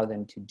allow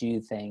them to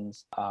do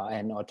things,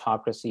 and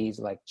autocracies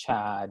like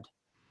Chad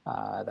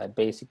that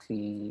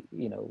basically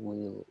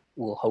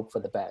will hope for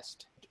the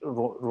best.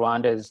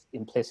 Rwanda's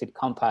implicit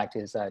compact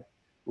is that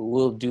we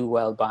will do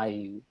well by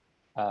you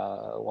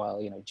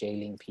while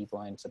jailing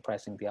people and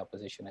suppressing the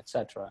opposition,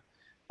 etc.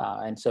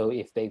 And so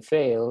if they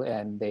fail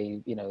and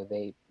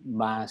they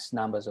mass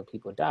numbers of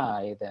people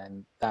die,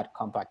 then that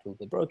compact will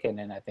be broken.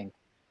 And I think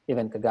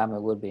even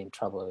Kagame would be in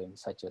trouble in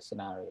such a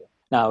scenario.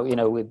 Now,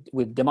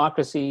 with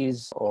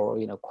democracies or,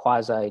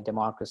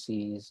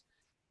 quasi-democracies,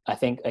 I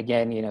think,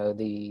 again,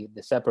 the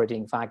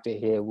separating factor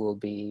here will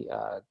be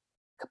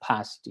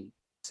capacity.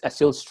 I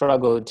still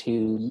struggle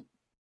to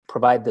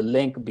provide the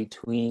link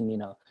between,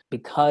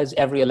 because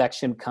every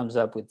election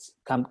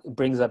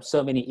brings up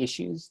so many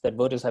issues that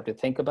voters have to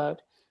think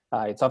about.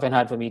 It's often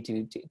hard for me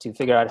to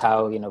figure out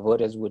how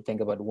voters would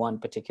think about one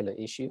particular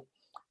issue,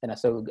 and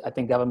so I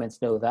think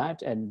governments know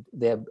that, and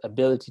their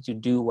ability to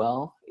do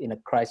well in a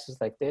crisis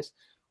like this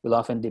will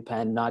often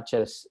depend not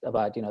just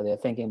about they're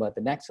thinking about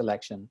the next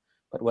election,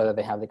 but whether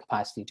they have the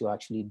capacity to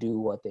actually do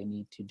what they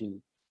need to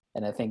do.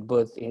 And I think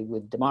both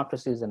with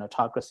democracies and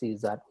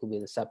autocracies, that will be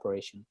the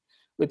separation,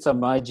 with some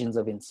margins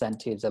of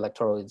incentives,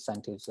 electoral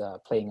incentives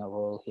playing a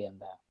role here and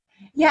there.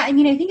 Yeah, I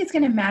mean, I think it's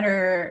going to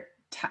matter,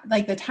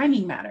 like the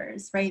timing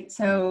matters, right?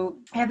 So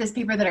I have this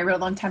paper that I wrote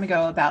a long time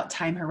ago about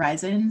time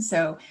horizon.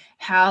 So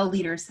how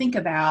leaders think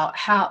about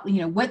how,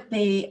 what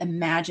they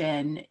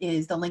imagine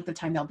is the length of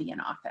time they'll be in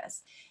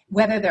office,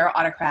 whether they're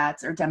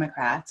autocrats or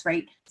Democrats,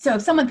 right? So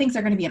if someone thinks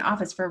they're going to be in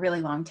office for a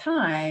really long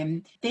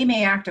time, they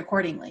may act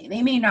accordingly.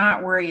 They may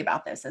not worry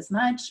about this as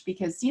much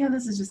because,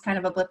 this is just kind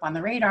of a blip on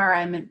the radar.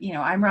 I'm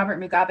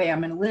Robert Mugabe.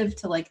 I'm going to live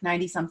to like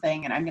 90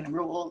 something and I'm going to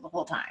rule the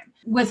whole time,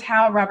 was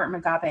how Robert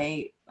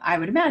Mugabe, I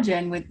would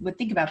imagine, would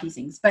think about these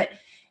things. But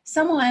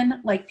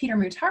someone like Peter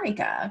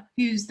Mutharika,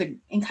 who's the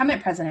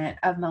incumbent president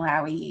of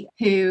Malawi,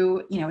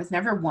 who, has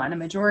never won a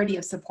majority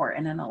of support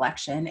in an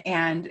election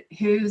and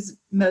whose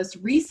most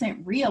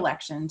recent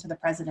re-election to the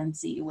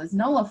presidency was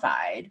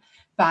nullified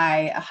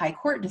by a high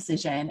court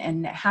decision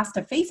and has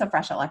to face a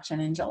fresh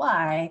election in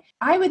July,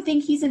 I would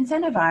think he's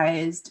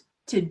incentivized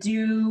to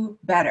do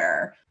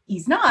better.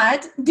 He's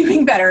not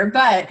doing better,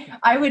 but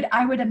I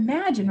would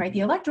imagine, right, the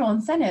electoral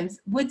incentives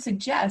would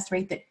suggest,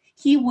 right, that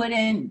he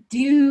wouldn't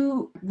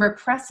do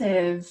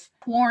repressive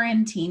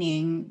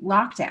quarantining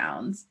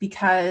lockdowns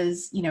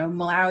because,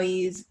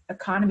 Malawi's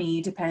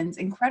economy depends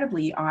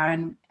incredibly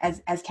on,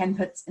 as Ken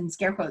puts in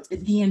scare quotes,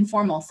 the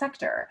informal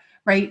sector,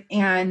 right?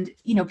 And,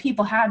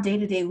 people have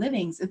day-to-day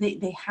livings.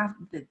 They have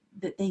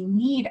that they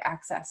need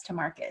access to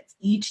markets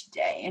each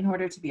day in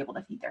order to be able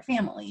to feed their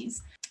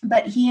families.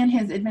 But he and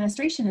his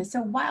administration is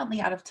so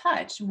wildly out of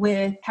touch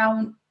with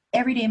how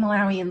everyday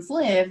Malawians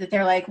live that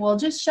they're like, well,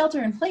 just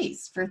shelter in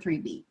place for 3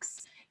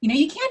 weeks.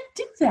 You can't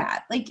do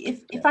that. Like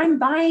if I'm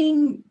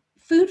buying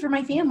food for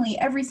my family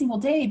every single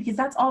day because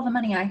that's all the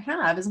money I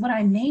have is what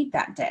I made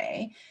that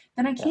day,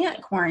 then I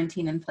can't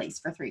quarantine in place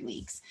for 3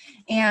 weeks.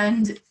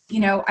 And,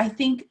 I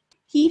think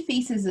he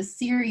faces a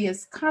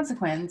serious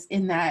consequence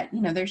in that,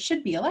 there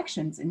should be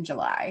elections in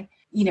July,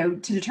 to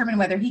determine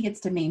whether he gets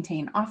to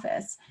maintain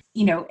office,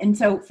 and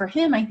so for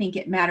him, I think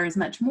it matters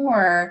much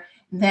more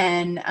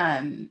than,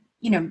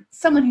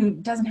 someone who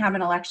doesn't have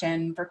an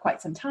election for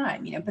quite some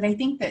time, but I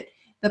think that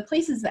the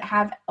places that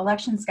have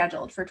elections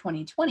scheduled for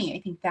 2020,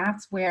 I think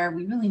that's where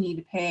we really need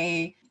to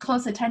pay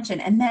close attention.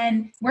 And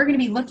then we're going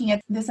to be looking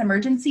at this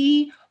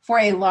emergency for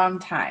a long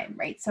time,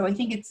 right? So I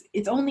think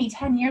it's only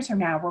 10 years from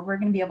now where we're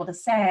going to be able to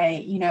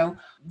say,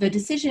 the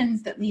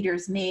decisions that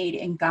leaders made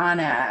in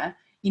Ghana,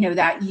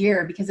 that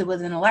year, because it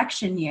was an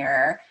election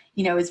year,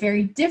 is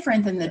very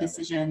different than the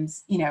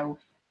decisions,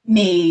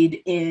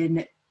 made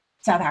in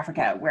South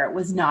Africa, where it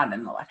was not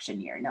an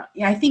election year. No,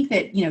 I think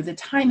that, the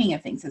timing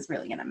of things is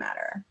really going to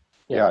matter.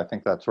 Yeah, I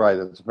think that's right.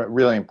 It's a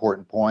really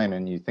important point.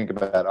 And you think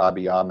about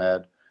Abiy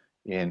Ahmed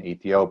in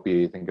Ethiopia,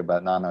 you think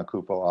about Nana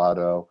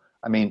Akufo-Addo.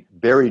 I mean,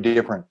 very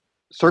different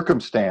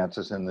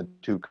circumstances in the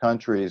two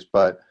countries,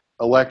 but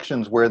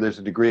elections where there's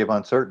a degree of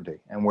uncertainty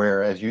and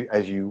where, as you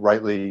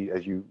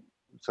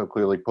so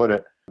clearly put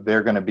it,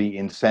 they're going to be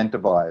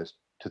incentivized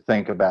to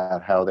think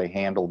about how they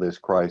handle this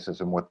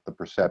crisis and what the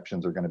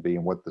perceptions are going to be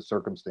and what the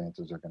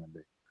circumstances are going to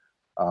be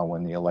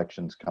when the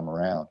elections come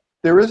around.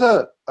 There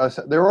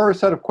are a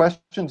set of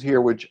questions here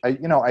which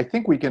I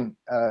think we can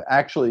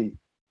actually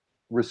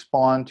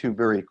respond to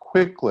very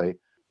quickly.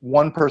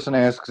 One person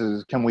asks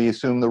is, can we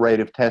assume the rate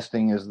of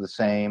testing is the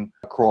same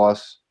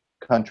across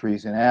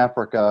countries in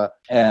Africa?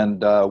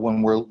 And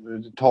when we're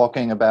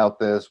talking about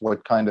this,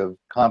 what kind of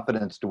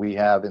confidence do we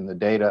have in the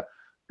data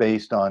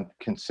based on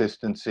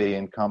consistency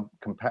and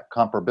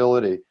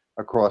comparability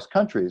across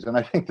countries? And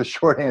I think the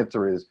short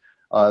answer is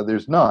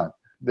there's none.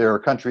 There are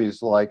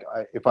countries like,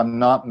 if I'm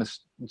not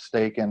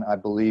mistaken, I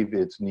believe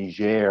it's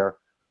Niger,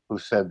 who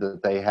said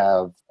that they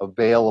have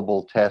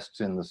available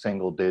tests in the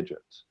single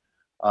digits,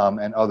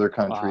 and other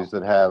countries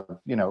that have,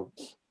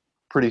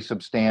 pretty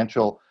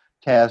substantial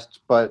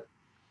tests, but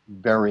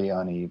very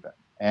uneven.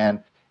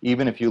 And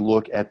even if you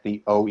look at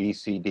the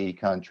OECD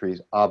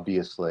countries,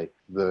 obviously,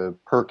 the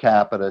per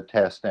capita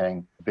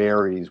testing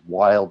varies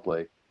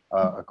wildly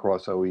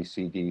across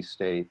OECD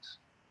states.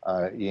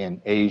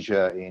 In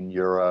Asia, in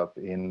Europe,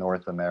 in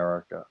North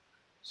America.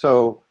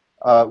 So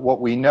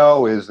what we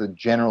know is that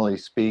generally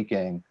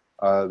speaking,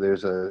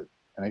 there's an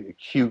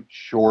acute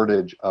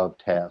shortage of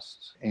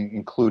tests,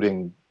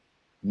 including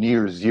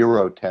near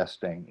zero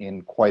testing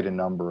in quite a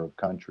number of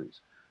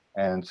countries.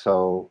 And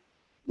so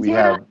we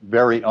have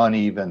very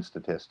uneven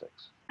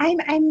statistics.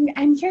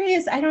 I'm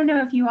curious. I don't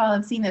know if you all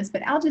have seen this,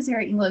 but Al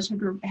Jazeera English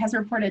has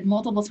reported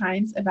multiple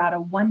times about a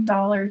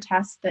 $1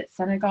 test that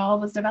Senegal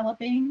was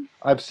developing.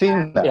 I've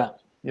seen that.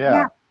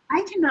 Yeah.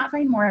 I cannot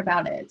find more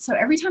about it. So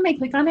every time I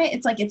click on it,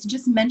 it's like it's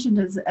just mentioned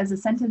as a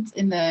sentence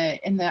in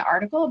the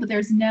article, but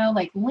there's no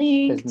like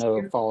link. There's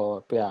no follow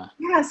up. Yeah.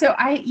 Yeah. So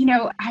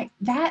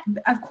that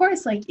of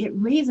course, like it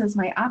raises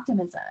my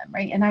optimism,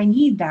 right? And I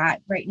need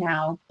that right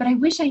now. But I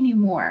wish I knew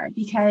more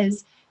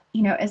because,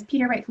 as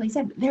Peter rightfully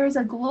said, there is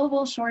a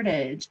global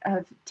shortage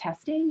of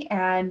testing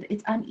and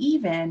it's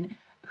uneven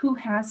who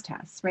has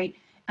tests, right?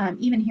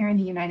 even here in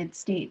the United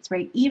States,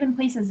 right? Even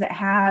places that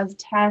have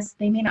tests,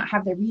 they may not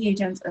have the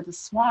reagents or the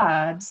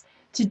swabs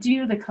to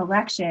do the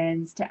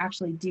collections to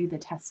actually do the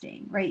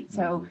testing, right?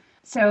 So,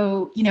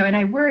 and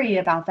I worry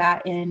about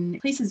that in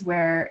places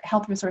where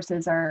health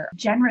resources are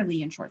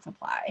generally in short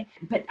supply.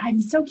 But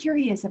I'm so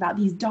curious about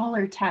these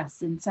dollar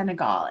tests in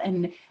Senegal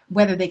and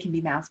whether they can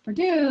be mass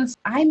produced.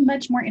 I'm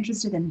much more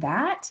interested in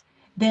that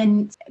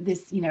than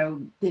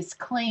this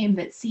claim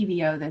that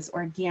CVO, this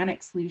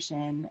organic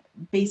solution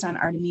based on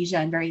Artemisia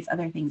and various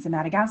other things in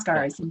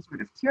Madagascar, is some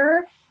sort of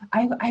cure.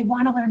 I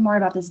want to learn more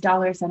about this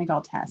dollar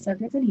Senegal test. So if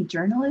there's any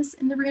journalists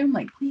in the room,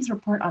 please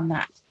report on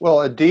that. Well,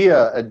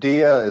 Adia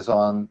is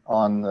on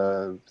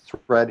the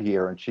thread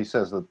here, and she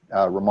says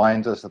that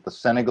reminds us that the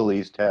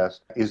Senegalese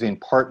test is in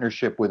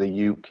partnership with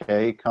a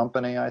UK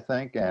company, I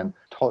think, and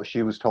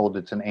she was told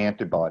it's an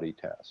antibody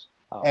test.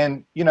 Oh.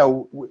 And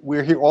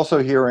we're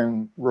also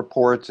hearing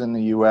reports in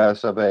the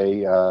U.S. of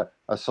a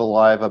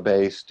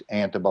saliva-based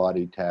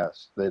antibody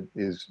test that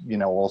is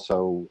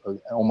also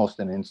almost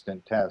an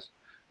instant test.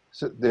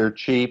 So they're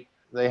cheap.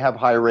 They have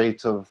high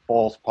rates of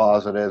false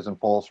positives and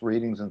false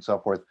readings and so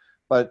forth.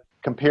 But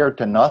compared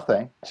to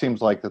nothing, it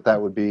seems like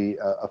that would be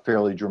a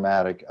fairly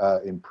dramatic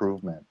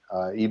improvement.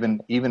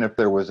 Even if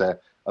there was a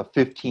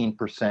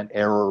 15%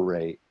 error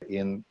rate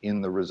in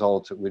the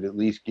results, it would at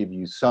least give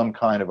you some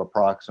kind of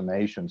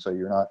approximation, so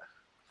you're not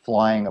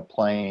flying a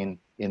plane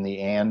in the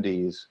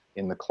Andes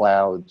in the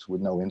clouds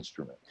with no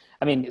instrument.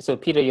 I mean, so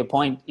Peter, your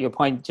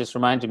point just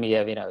reminded me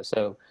of,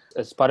 so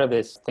as part of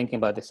this thinking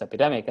about this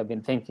epidemic, I've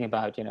been thinking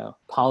about,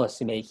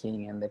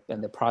 policymaking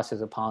and the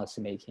process of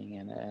policymaking,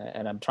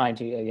 and I'm trying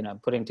to,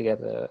 putting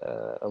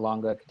together a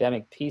longer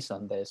academic piece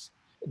on this.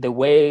 The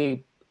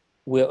way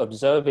we're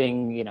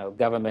observing,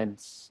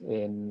 governments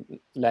in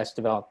less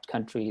developed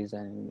countries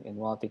and in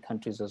wealthy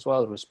countries as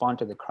well respond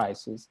to the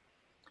crisis.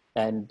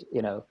 And,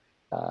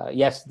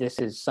 yes, this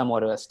is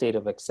somewhat of a state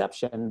of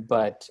exception,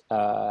 but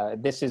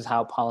this is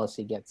how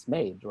policy gets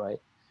made, right?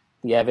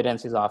 The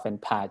evidence is often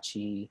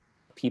patchy.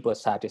 People are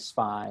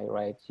satisfied,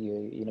 right?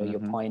 Your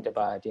point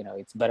about,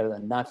 it's better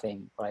than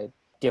nothing, right?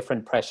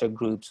 Different pressure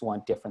groups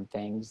want different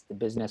things. The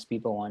business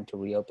people want to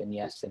reopen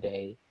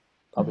yesterday.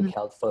 Public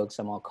health folks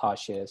are more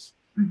cautious.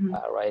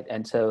 Right.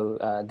 And so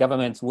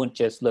governments won't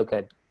just look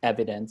at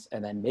evidence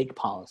and then make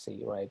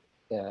policy, right?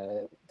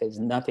 There's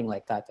nothing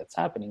like that that's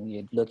happening.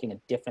 You're looking at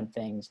different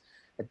things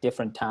at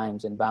different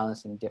times and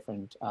balancing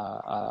different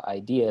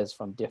ideas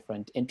from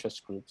different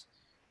interest groups.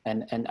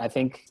 And I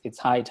think it's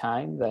high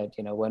time that,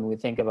 when we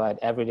think about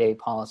everyday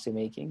policy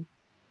making,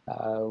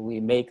 we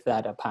make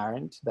that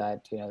apparent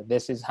that,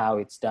 this is how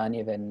it's done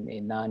even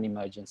in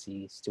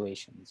non-emergency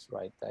situations,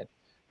 right? That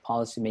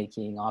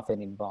policymaking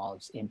often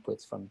involves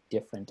inputs from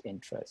different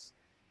interests.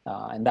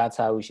 And that's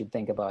how we should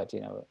think about,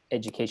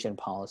 education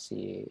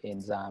policy in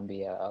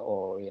Zambia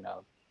or,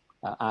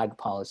 ag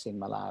policy in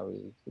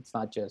Malawi. It's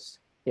not just,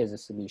 here's a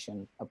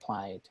solution,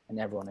 apply it, and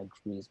everyone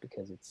agrees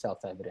because it's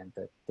self-evident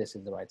that this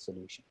is the right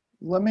solution.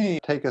 Let me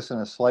take us in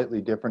a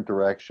slightly different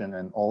direction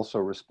and also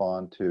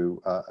respond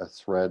to a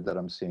thread that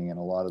I'm seeing in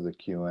a lot of the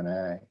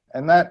Q&A.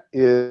 And that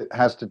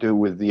has to do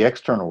with the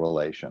external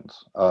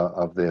relations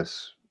of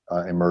this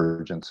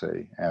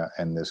emergency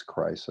and this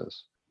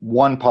crisis.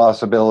 One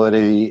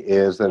possibility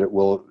is that it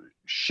will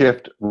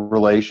shift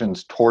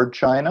relations toward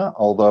China,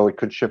 although it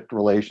could shift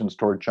relations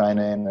toward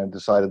China in a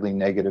decidedly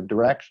negative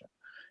direction.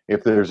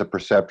 If there's a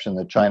perception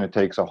that China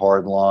takes a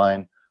hard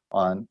line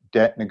on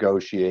debt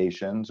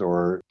negotiations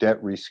or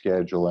debt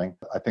rescheduling,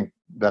 I think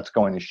that's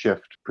going to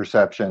shift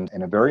perception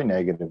in a very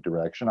negative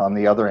direction. On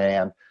the other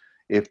hand,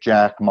 if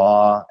Jack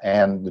Ma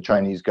and the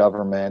Chinese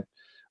government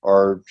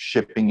are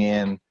shipping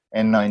in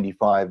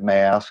N95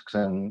 masks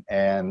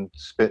and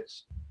spit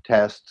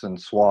tests and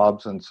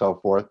swabs and so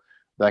forth,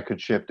 that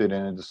could shift it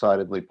in a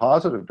decidedly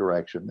positive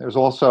direction. There's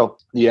also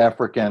the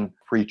African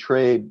Free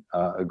Trade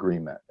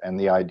Agreement and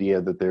the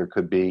idea that there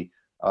could be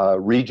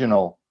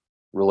regional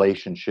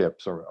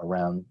relationships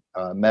around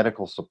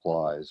medical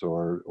supplies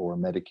or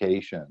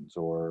medications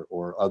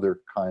or other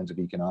kinds of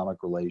economic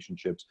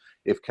relationships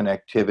if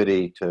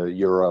connectivity to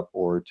Europe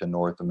or to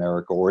North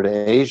America or to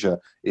Asia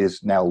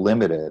is now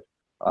limited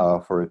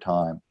for a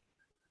time.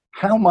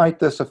 How might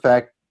this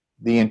affect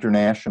the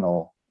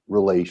international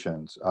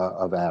relations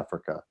of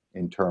Africa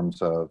in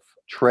terms of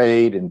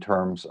trade, in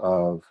terms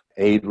of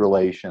aid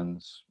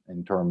relations,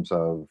 in terms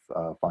of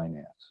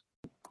finance?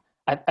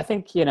 I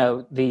think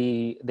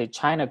the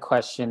China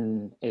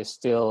question is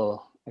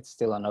still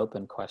an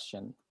open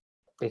question,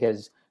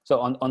 because so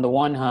on the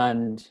one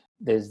hand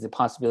there's the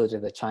possibility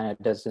that China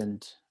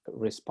doesn't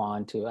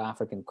respond to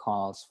African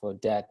calls for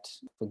debt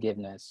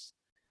forgiveness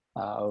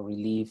or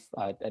relief,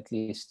 at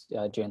least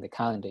during the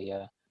calendar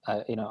year.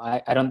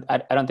 I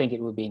don't think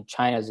it would be in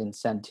China's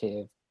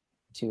incentive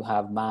to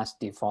have mass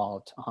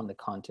default on the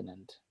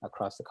continent,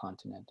 across the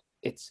continent.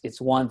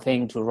 It's one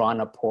thing to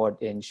run a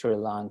port in Sri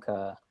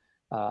Lanka.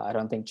 I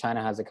don't think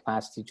China has the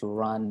capacity to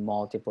run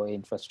multiple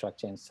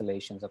infrastructure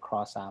installations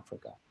across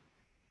Africa.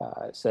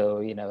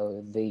 So,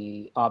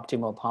 the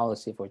optimal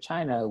policy for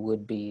China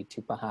would be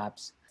to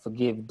perhaps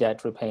forgive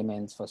debt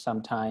repayments for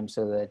some time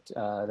so that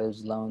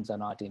those loans are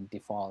not in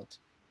default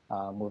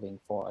moving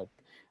forward.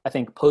 I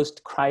think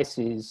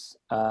post-crisis,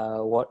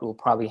 what will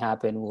probably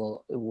happen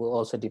will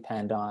also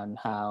depend on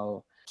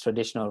how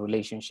traditional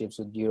relationships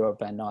with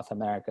Europe and North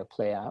America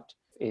play out.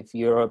 If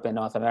Europe and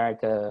North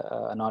America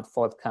are not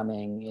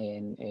forthcoming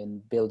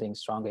in building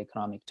stronger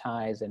economic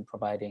ties and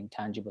providing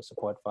tangible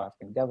support for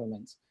African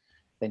governments,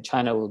 then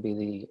China will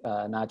be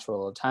the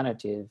natural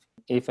alternative.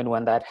 If and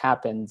when that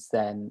happens,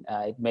 then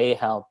it may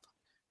help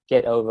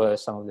get over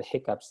some of the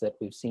hiccups that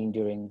we've seen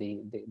during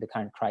the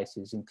current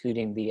crisis,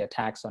 including the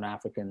attacks on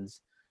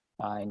Africans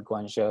in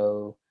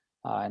Guangzhou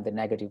and the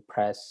negative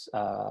press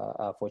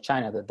for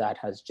China that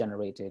has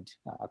generated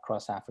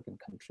across African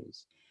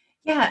countries.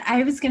 Yeah,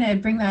 I was going to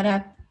bring that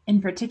up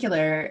in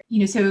particular.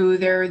 So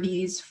there are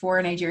these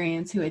 4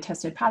 Nigerians who had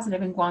tested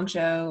positive in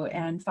Guangzhou,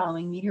 and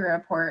following media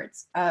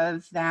reports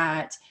of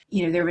that,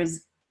 there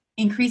was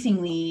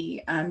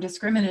increasingly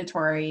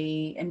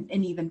discriminatory and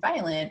even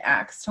violent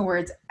acts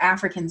towards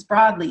Africans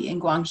broadly in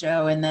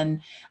Guangzhou. And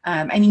then,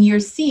 you're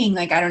seeing,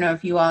 I don't know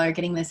if you all are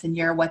getting this in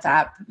your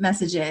WhatsApp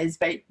messages,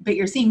 but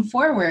you're seeing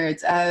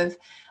forwards of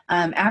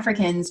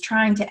Africans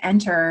trying to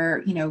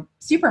enter,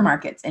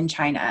 supermarkets in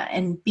China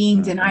and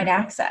being denied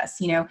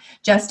access,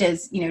 just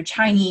as,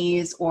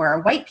 Chinese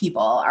or white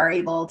people are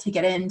able to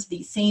get into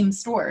these same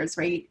stores,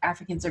 right?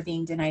 Africans are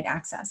being denied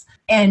access.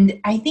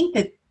 And I think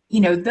that,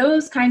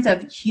 those kinds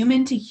of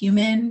human to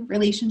human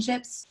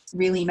relationships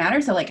really matter.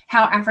 So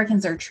how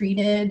Africans are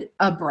treated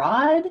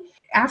abroad,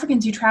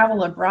 Africans who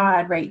travel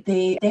abroad, right?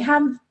 They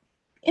have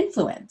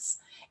influence,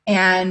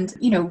 and,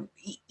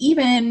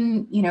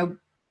 even,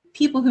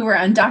 people who are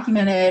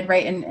undocumented,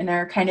 right, and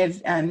are kind of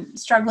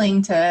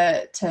struggling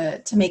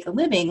to make a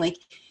living,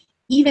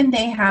 even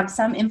they have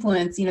some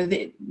influence.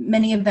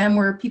 Many of them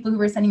were people who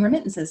were sending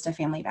remittances to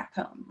family back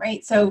home,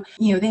 right? So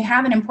they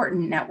have an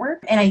important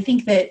network, and I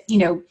think that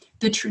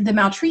the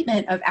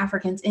maltreatment of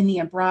Africans in the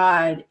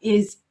abroad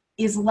is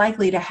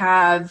likely to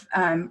have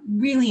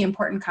really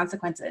important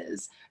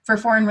consequences for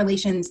foreign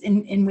relations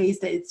in ways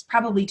that it's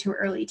probably too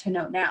early to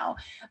know now.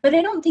 But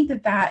I don't think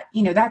that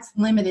that's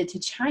limited to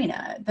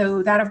China,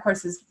 though that, of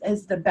course,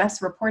 is the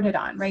best reported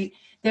on, right?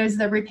 There's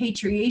the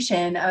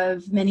repatriation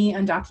of many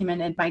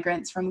undocumented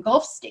migrants from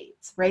Gulf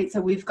states, right?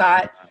 So we've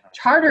got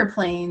charter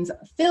planes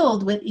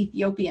filled with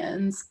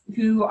Ethiopians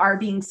who are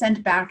being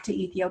sent back to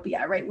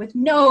Ethiopia, right, with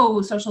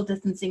no social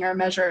distancing or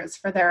measures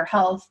for their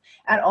health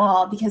at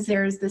all, because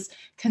there's this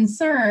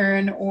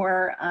concern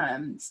or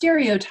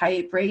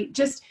stereotype, right,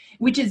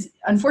 which is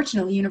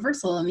unfortunately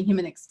universal in the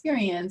human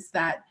experience,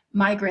 that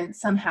migrants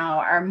somehow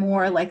are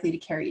more likely to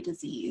carry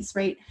disease,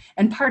 right?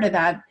 And part of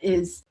that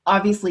is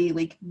obviously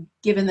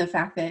given the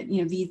fact that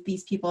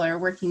these people are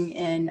working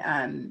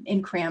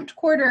in cramped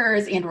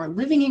quarters and or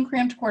living in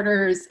cramped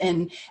quarters,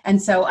 and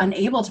so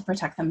unable to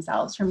protect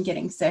themselves from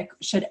getting sick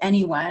should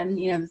anyone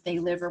that they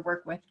live or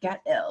work with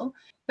get ill.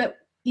 But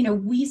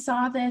we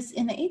saw this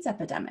in the AIDS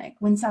epidemic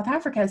when South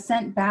Africa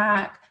sent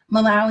back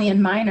Malawian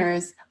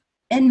minors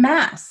en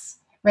masse,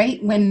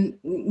 right? When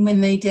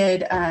they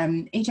did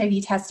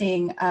HIV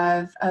testing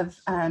of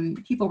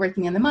people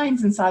working in the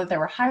mines, and saw that there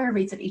were higher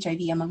rates of HIV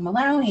among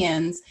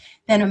Malawians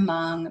than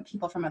among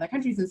people from other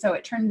countries. And so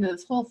it turned into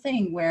this whole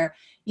thing where,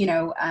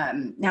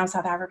 now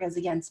South Africa is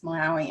against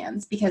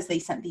Malawians because they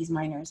sent these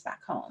minors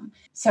back home.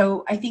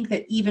 So I think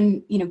that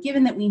even,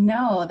 given that we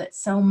know that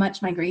so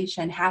much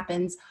migration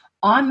happens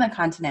on the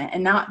continent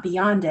and not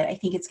beyond it, I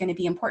think it's going to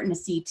be important to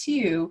see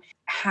too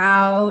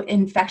how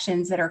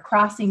infections that are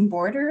crossing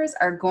borders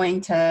are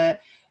going to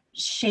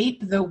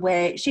shape the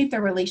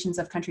relations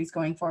of countries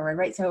going forward,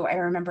 right? So I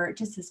remember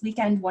just this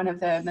weekend, one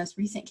of the most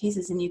recent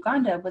cases in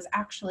Uganda was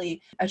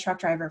actually a truck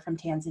driver from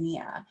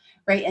Tanzania,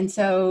 right? And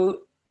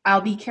so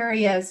I'll be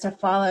curious to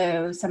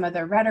follow some of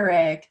the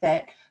rhetoric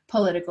that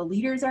political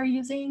leaders are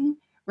using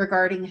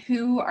regarding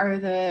who are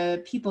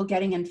the people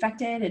getting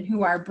infected and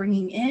who are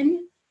bringing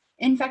in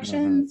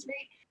infections,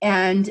 right?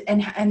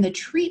 And the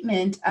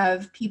treatment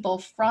of people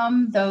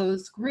from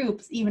those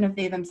groups, even if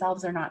they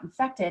themselves are not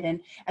infected,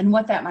 and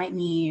what that might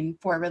mean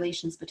for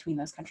relations between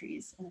those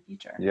countries in the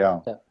future.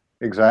 Yeah,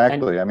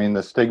 exactly.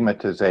 The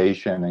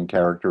stigmatization and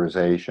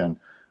characterization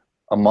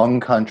among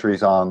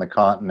countries on the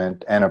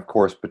continent, and of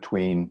course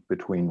between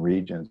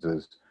regions,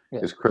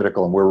 is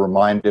critical. And we're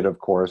reminded, of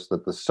course,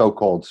 that the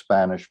so-called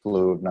Spanish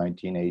flu of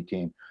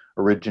 1918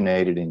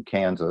 originated in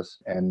Kansas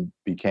and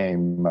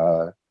became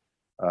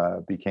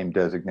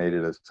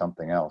designated as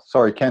something else.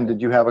 Sorry, Ken,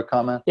 did you have a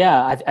comment?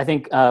 Yeah, I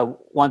think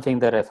one thing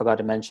that I forgot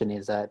to mention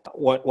is that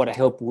what I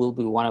hope will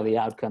be one of the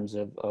outcomes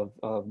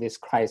of this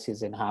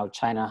crisis and how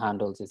China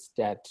handles its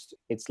debt,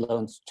 its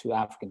loans to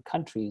African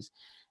countries,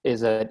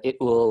 is that it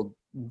will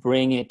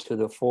bring it to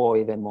the fore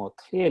even more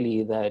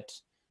clearly that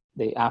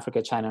the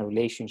Africa-China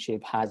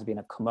relationship has been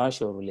a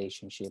commercial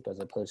relationship as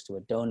opposed to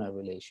a donor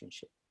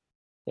relationship.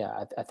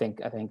 Yeah, I think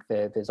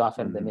that there's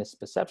often the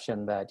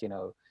misperception that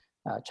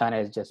China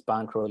is just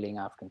bankrolling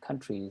African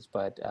countries,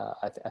 but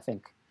I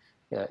think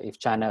if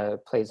China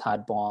plays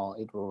hardball,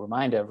 it will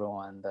remind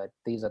everyone that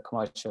these are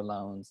commercial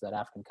loans that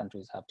African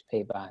countries have to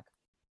pay back.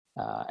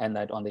 And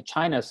that on the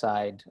China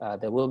side,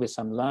 there will be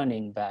some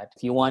learning that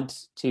if you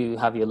want to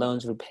have your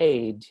loans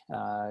repaid,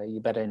 you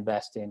better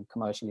invest in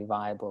commercially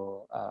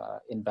viable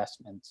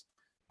investments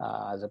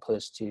as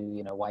opposed to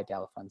white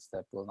elephants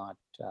that will not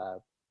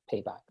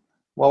pay back.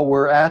 Well,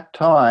 we're at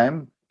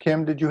time.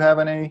 Kim, did you have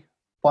any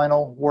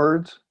final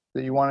words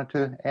that you wanted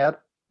to add?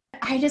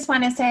 I just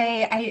want to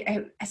say,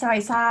 I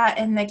saw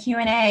in the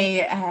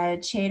Q&A,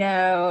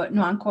 Chedo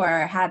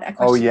Nwankor had a question.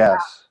 Oh,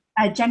 yes.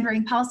 About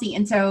gendering policy,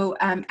 and so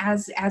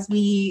as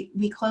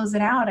we close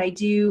it out, I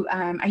do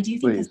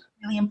think Please. this is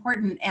really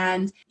important,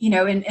 and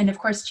and of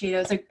course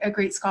Chedo is a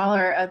great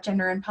scholar of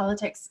gender and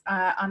politics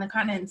on the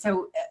continent.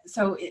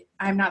 So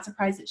I'm not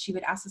surprised that she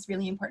would ask this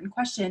really important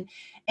question.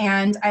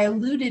 And I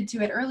alluded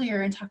to it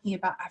earlier in talking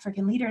about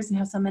African leaders and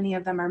how so many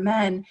of them are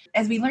men.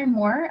 As we learn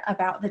more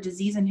about the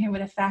disease and who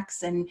it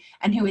affects and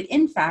who it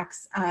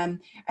infects, I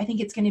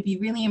think it's going to be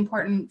really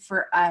important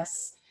for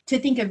us to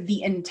think of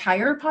the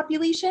entire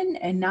population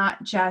and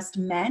not just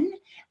men,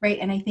 right?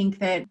 And I think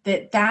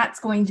that's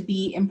going to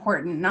be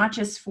important, not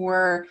just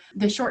for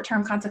the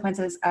short-term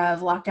consequences of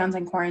lockdowns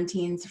and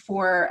quarantines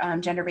for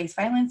gender-based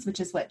violence,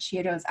 which is what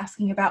Chiedo is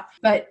asking about,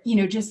 but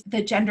just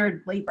the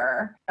gendered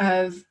labor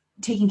of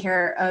taking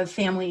care of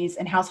families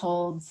and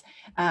households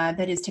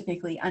that is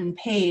typically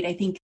unpaid. I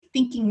think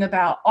thinking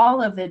about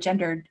all of the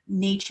gendered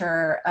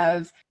nature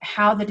of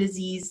how the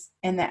disease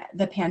and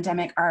the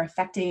pandemic are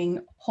affecting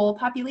whole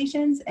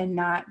populations and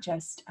not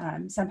just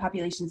some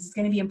populations is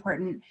going to be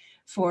important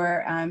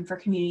for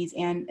communities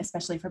and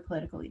especially for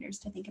political leaders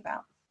to think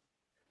about.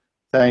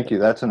 Thank you.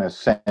 That's an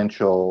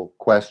essential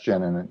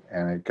question,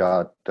 and it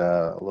got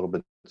a little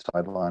bit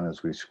sidelined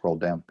as we scroll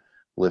down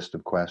the list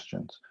of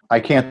questions. I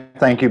can't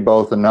thank you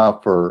both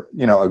enough for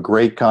a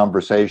great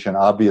conversation.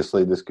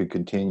 Obviously, this could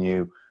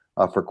continue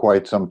for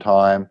quite some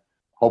time.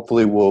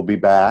 Hopefully we'll be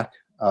back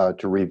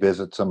to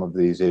revisit some of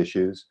these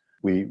issues.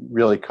 We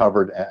really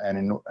covered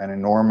an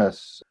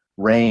enormous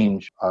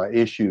range of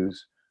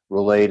issues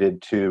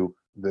related to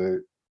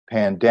the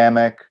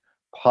pandemic,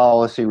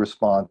 policy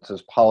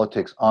responses,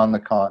 politics on the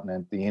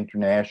continent, the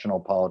international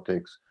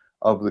politics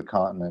of the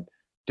continent,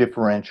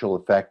 differential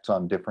effects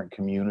on different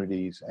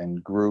communities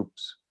and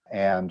groups,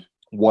 and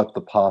what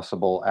the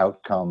possible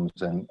outcomes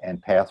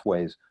and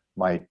pathways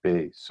might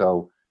be.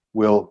 So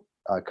we'll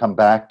come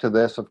back to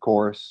this, of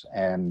course,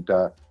 and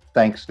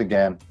thanks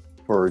again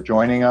for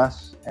joining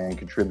us and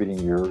contributing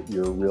your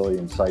really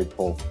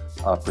insightful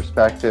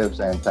perspectives,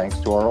 and thanks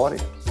to our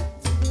audience.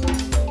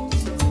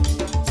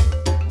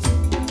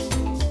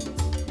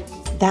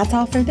 That's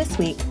all for this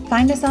week.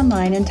 Find us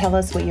online and tell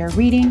us what you're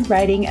reading,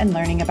 writing, and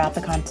learning about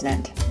the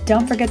continent.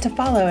 Don't forget to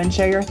follow and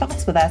share your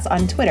thoughts with us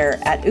on Twitter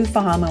at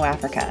Ufahamu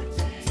Africa.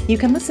 You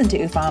can listen to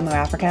Ufahamu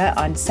Africa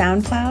on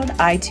SoundCloud,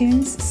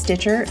 iTunes,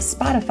 Stitcher,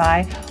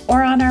 Spotify,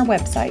 or on our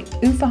website,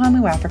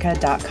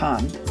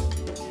 ufahamuafrica.com.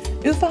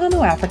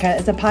 Ufahamu Africa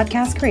is a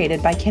podcast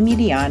created by Yi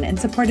Dionne and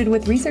supported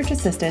with research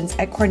assistance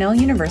at Cornell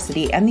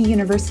University and the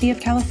University of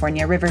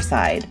California,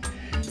 Riverside.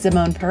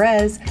 Simone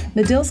Perez,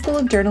 Medill School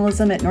of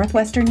Journalism at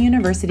Northwestern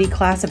University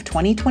class of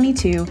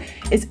 2022,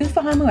 is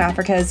Ufahamu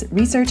Africa's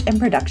Research and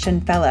Production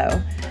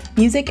Fellow.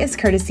 Music is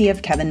courtesy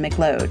of Kevin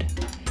McLeod.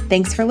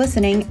 Thanks for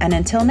listening, and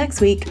until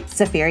next week,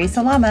 Safiri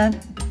Salama.